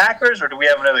at the Packers, or do we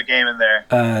have another game in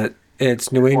there? It's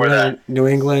New England,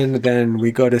 then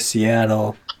we go to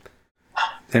Seattle,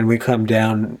 then we come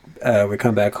down, we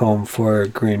come back home for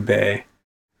Green Bay.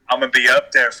 I'm going to be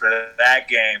up there for that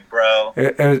game, bro.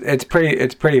 It's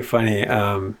pretty funny.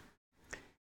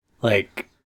 Like,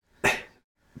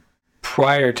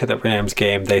 prior to the Rams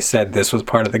game, they said this was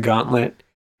part of the gauntlet.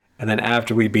 And then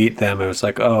after we beat them, it was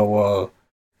like, oh,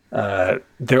 well,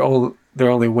 their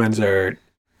only wins are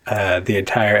the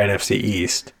entire NFC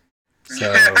East.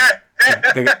 So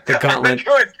the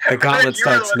gauntlet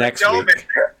starts next week.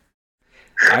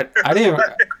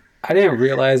 I didn't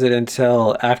realize it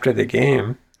until after the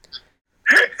game.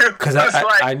 Because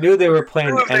I knew they were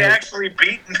playing. They actually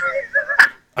beaten.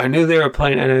 I knew they were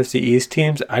playing NFC East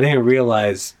teams. I didn't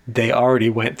realize they already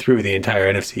went through the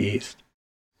entire NFC East.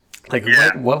 Like,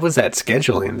 what was that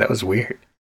scheduling? That was weird.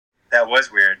 That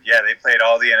was weird. Yeah, they played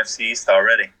all the NFC East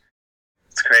already.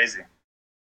 It's crazy.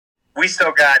 We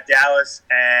still got Dallas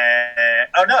and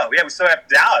we still have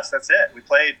Dallas. That's it. We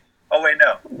played. Oh wait,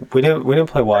 no. We didn't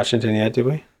play Washington yet, did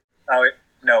we?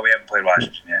 No, we haven't played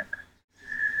Washington yet.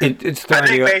 It's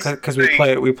throwing you off because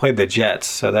we played the Jets,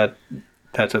 so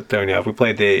that's what throwing you off. We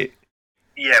played the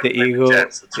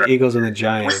Eagles, the Eagles and the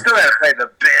Giants. We still have to play the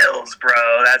Bills, bro.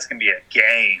 That's gonna be a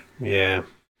game. Yeah.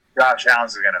 Josh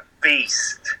Allen's gonna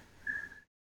feast,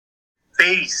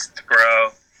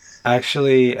 bro.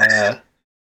 Actually,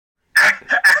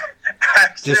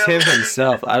 just him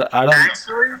himself. I don't.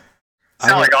 Actually,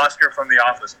 sound like Oscar from The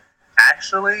Office.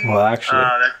 Actually, that's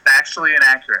actually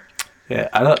inaccurate. Yeah,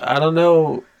 I don't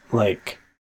know, like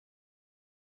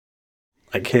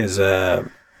his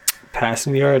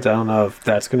passing yards. I don't know if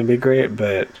that's going to be great,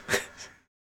 but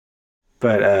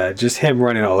just him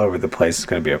running all over the place is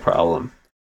going to be a problem.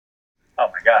 Oh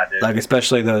my god, dude! Like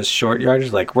especially those short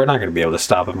yardage. Like we're not going to be able to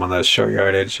stop him on those short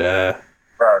yardage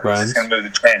runs. He's going to move the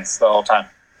chains the whole time.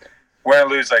 We're going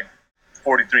to lose like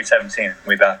 43-17.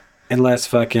 We thought. Unless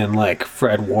fucking like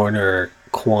Fred Warner or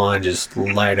Quan just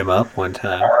light him up one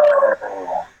time.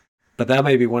 But that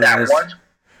may be one of those.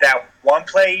 That one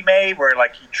play he made where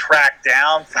like he tracked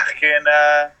down fucking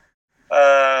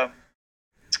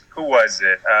who was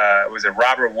it? Was it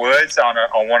Robert Woods on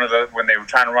one of the when they were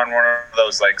trying to run one of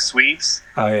those like sweeps?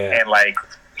 Oh yeah. And like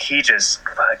he just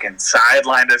fucking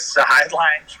sideline to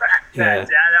sideline tracked that down.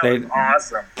 That was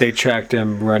awesome. They tracked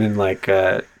him running like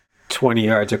 20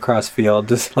 yards across field,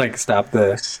 just like stop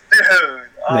the.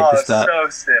 Dude, so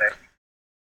sick.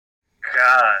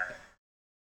 God.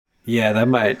 Yeah, that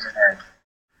might.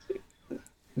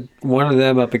 One of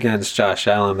them up against Josh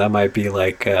Allen, that might be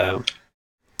like,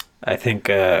 I think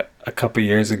a couple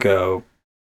years ago,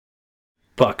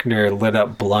 Buckner lit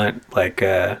up Blunt, like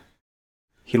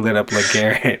he lit up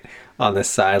LeGarrette on the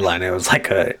sideline. It was like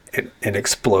an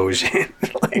explosion.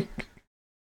 Like,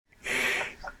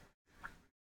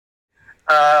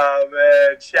 oh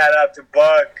man, shout out to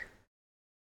Buck.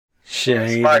 Shit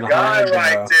ain't even my guy hard,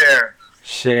 right there.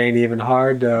 Shit ain't even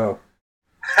hard though.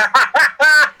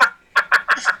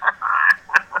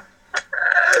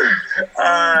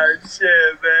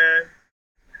 Shit, man.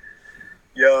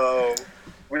 Yo,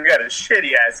 we got a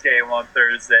shitty ass game on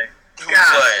Thursday. Who we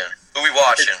playing? Who we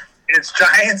watching? It's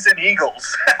Giants and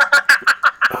Eagles.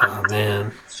 Oh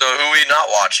man. So who we not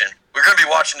watching? We're gonna be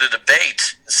watching the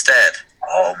debate instead.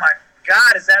 Oh my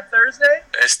god, is that Thursday?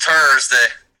 It's Thursday.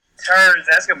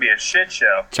 That's gonna be a shit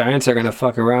show. Giants are gonna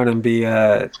fuck around and be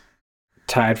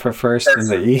tied for first in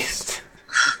the East.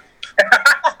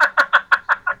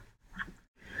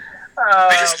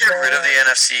 We just get rid of the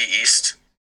NFC East.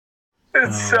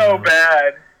 It's so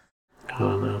bad. I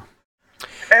don't know.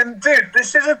 And dude,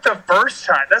 this isn't the first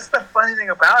time. That's the funny thing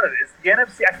about it. Is the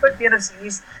NFC? I feel like the NFC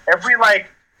East every like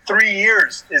 3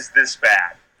 years is this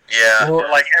bad. Yeah. Well,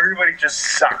 like everybody just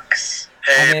sucks.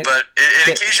 Hey, but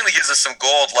it occasionally gives us some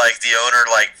gold, like the owner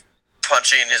like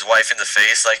punching his wife in the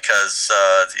face, like because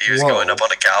he was going up on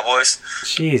the Cowboys.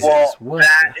 Jesus. Well, what?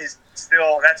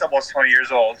 That's almost 20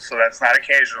 years old, so that's not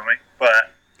occasionally,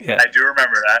 but I do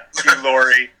remember that. Hugh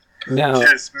Laurie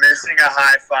just missing a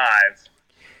high five.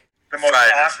 The most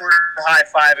awkward high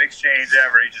five exchange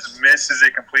ever. He just misses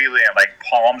it completely and like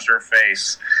palms her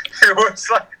face. It was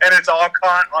like, and it's all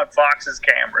caught on Fox's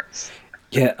cameras.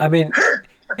 Yeah, I mean,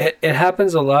 it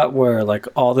happens a lot where like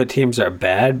all the teams are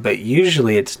bad, but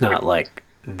usually it's not like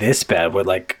this bad where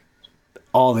like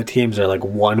all the teams are like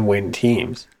 1-win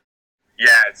teams.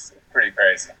 Yeah, it's pretty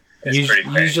crazy.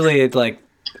 Usually it's like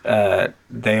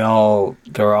they're all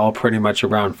pretty much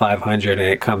around 500 and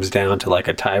it comes down to like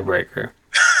a tiebreaker.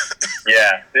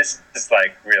 Yeah, this is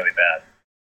like really bad.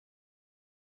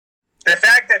 The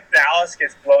fact that Dallas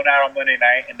gets blown out on Monday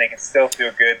night and they can still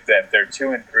feel good that they're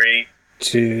 2-3.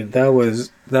 Dude, that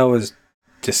was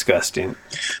disgusting.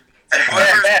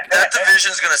 That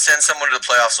division is going to send someone to the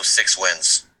playoffs with 6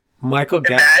 wins.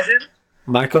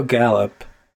 Michael Gallup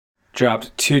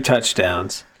dropped 2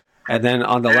 touchdowns, and then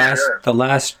on the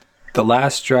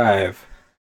last drive,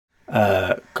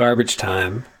 garbage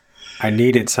time, I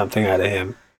needed something out of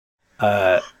him.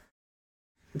 They're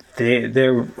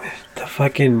the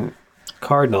fucking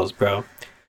Cardinals, bro.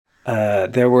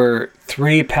 There were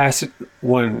 3 passes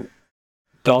when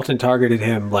Dalton targeted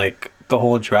him like the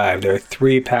whole drive. There were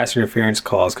 3 pass interference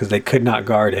calls because they could not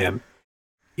guard him,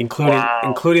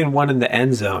 including one in the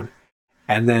end zone,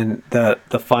 and then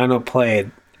the final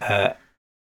play on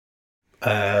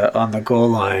the goal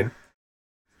line.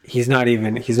 He's not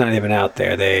even out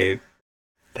there. They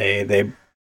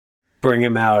bring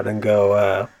him out and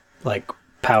go like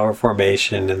power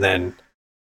formation, and then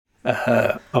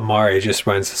Amari just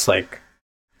runs this like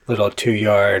little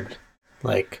 2-yard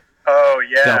like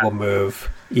double move,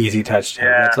 easy touchdown.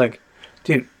 Yeah. It's like,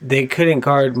 dude, they couldn't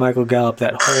guard Michael Gallup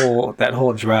that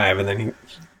whole drive, and then he.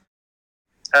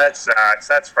 That sucks.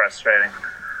 That's frustrating.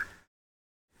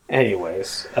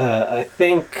 Anyways, I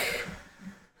think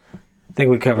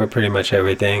we covered pretty much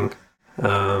everything.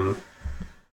 God,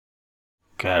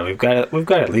 we've got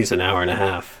at least an hour and a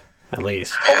half, at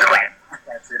least.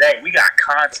 We got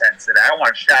content today. I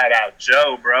want to shout out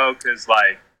Joe, bro, because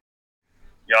like,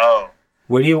 yo.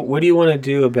 What do you want to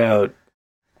do about?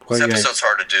 This episode's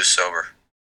hard to do sober.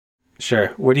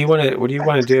 Sure. What do you want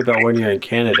to do about when you're in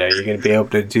Canada? Are you going to be able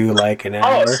to do like an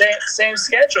hour? Oh, same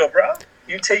schedule, bro.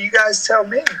 You guys tell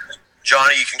me.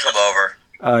 Johnny, you can come over.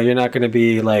 You're not going to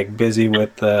be like busy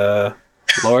with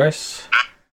Loris?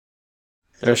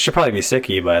 Or she'll probably be sick of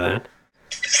you by then.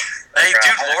 Hey,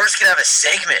 dude, Loris can have a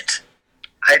segment.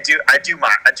 I do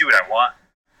what I want.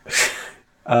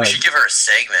 We should give her a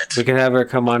segment. We can have her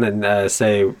come on and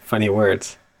say funny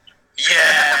words.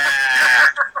 Yeah.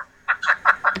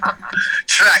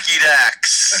 Tracky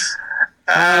Dax.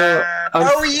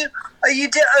 Are you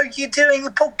doing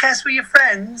a podcast with your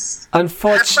friends? Have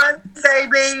fun,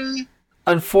 baby.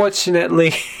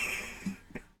 Unfortunately.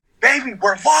 Baby,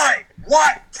 we're live.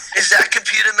 What? Is that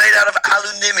computer made out of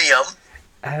aluminium?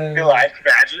 You're like,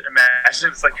 imagine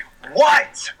it's like,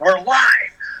 what? We're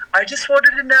live. I just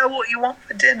wanted to know what you want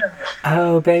for dinner.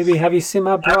 Oh, baby, have you seen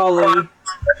my brawly?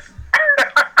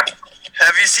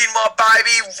 Have you seen my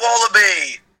baby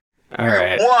wallaby? All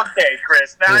right. Well, okay,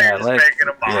 Chris. Now you're just making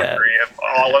a mockery of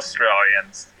all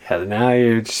Australians. Yeah, now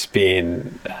you're just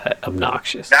being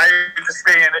obnoxious. Now you're just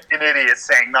being an idiot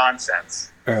saying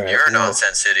nonsense. All right, you're a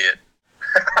nonsense idiot.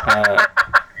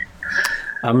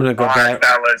 I'm going to go back.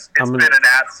 Fellas, it's been an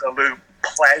absolute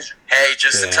pleasure. Hey,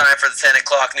 just in time for the 10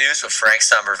 o'clock news with Frank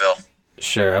Somerville.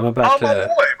 Sure, I'm about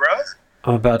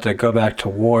to go back to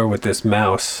war with this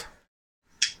mouse.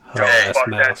 Hey, fuck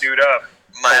that dude up.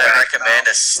 Might I recommend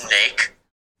a snake?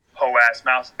 Ho-ass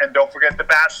mouse. And don't forget The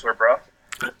Bachelor, bro.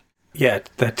 Yeah,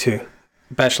 that too.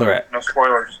 Bachelorette. No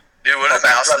spoilers. Dude, what if the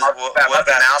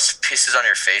mouse pisses on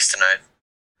your face tonight?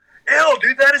 Ew,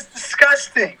 dude, that is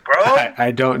disgusting, bro.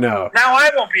 I don't know. Now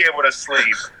I won't be able to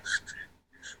sleep.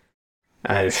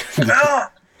 No.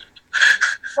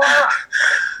 Fuck.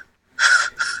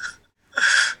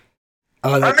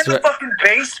 Oh, I'm in the fucking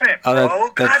basement, bro.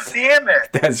 God damn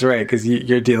it. That's right, because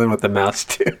you're dealing with the mouse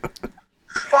too.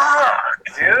 Fuck,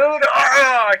 dude.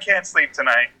 Oh, I can't sleep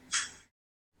tonight.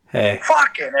 Hey.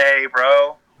 Fucking A,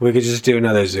 bro. We could just do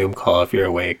another Zoom call if you're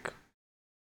awake.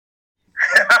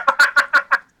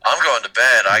 I'm going to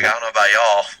bed. I don't know about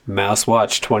y'all. Mouse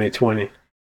Watch 2020.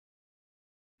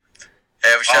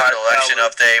 Hey, we should have an election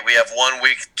update. We have 1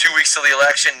 week, 2 weeks till the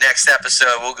election. Next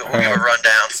episode, we'll give a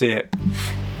rundown. See it.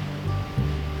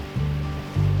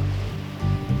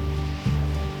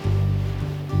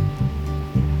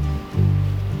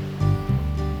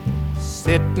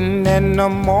 Sitting in the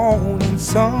morning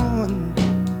sun,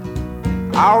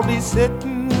 I'll be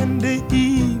sitting when the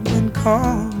evening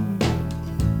comes,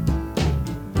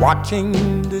 watching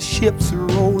the ships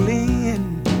roll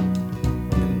in,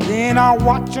 and then I'll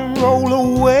watch them roll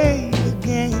away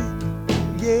again.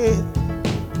 Yeah,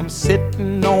 I'm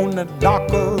sitting on the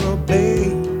dock of the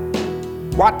bay,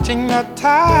 watching the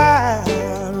tide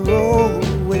roll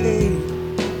away.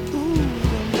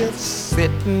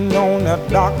 Sitting on the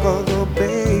dock of the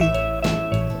bay,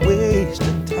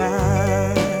 wasting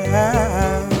time.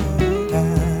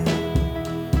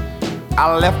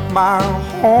 I left my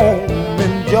home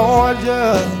in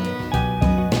Georgia,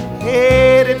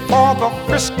 headed for the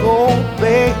Frisco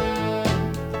Bay,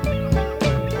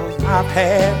 'cause I've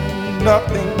had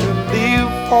nothing to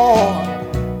live for,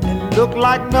 and look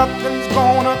like nothing's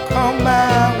gonna come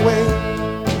my way.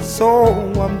 So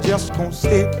I'm just gonna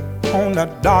sit on the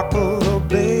dock of the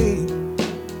bay,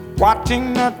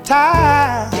 watching the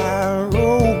tide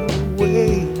roll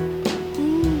away.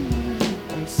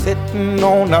 I'm sitting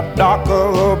on the dock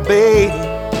of the bay,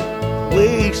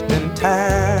 wasting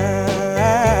time.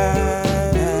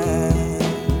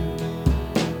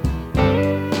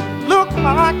 Look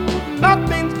like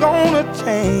nothing's gonna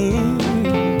change,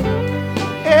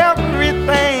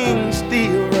 everything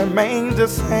still remains the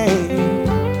same.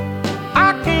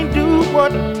 I can't do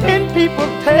what 10 people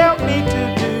tell me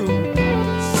to do,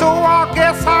 so I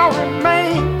guess I'll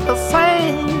remain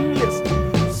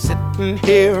sitting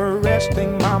here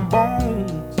resting my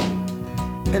bones,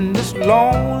 and this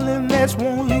loneliness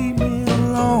won't leave me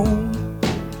alone.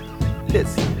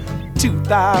 Listen,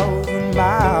 2,000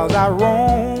 miles I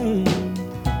roam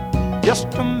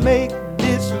just to make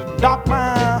this dock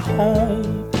my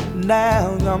home.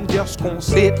 Now I'm just gonna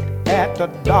sit at the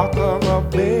dock of a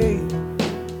bay,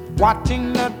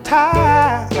 watching the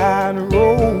tide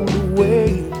roll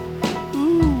away.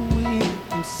 Ooh,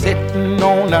 I'm sitting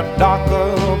on the dock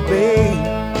of a bay,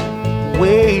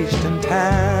 wasting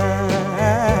time.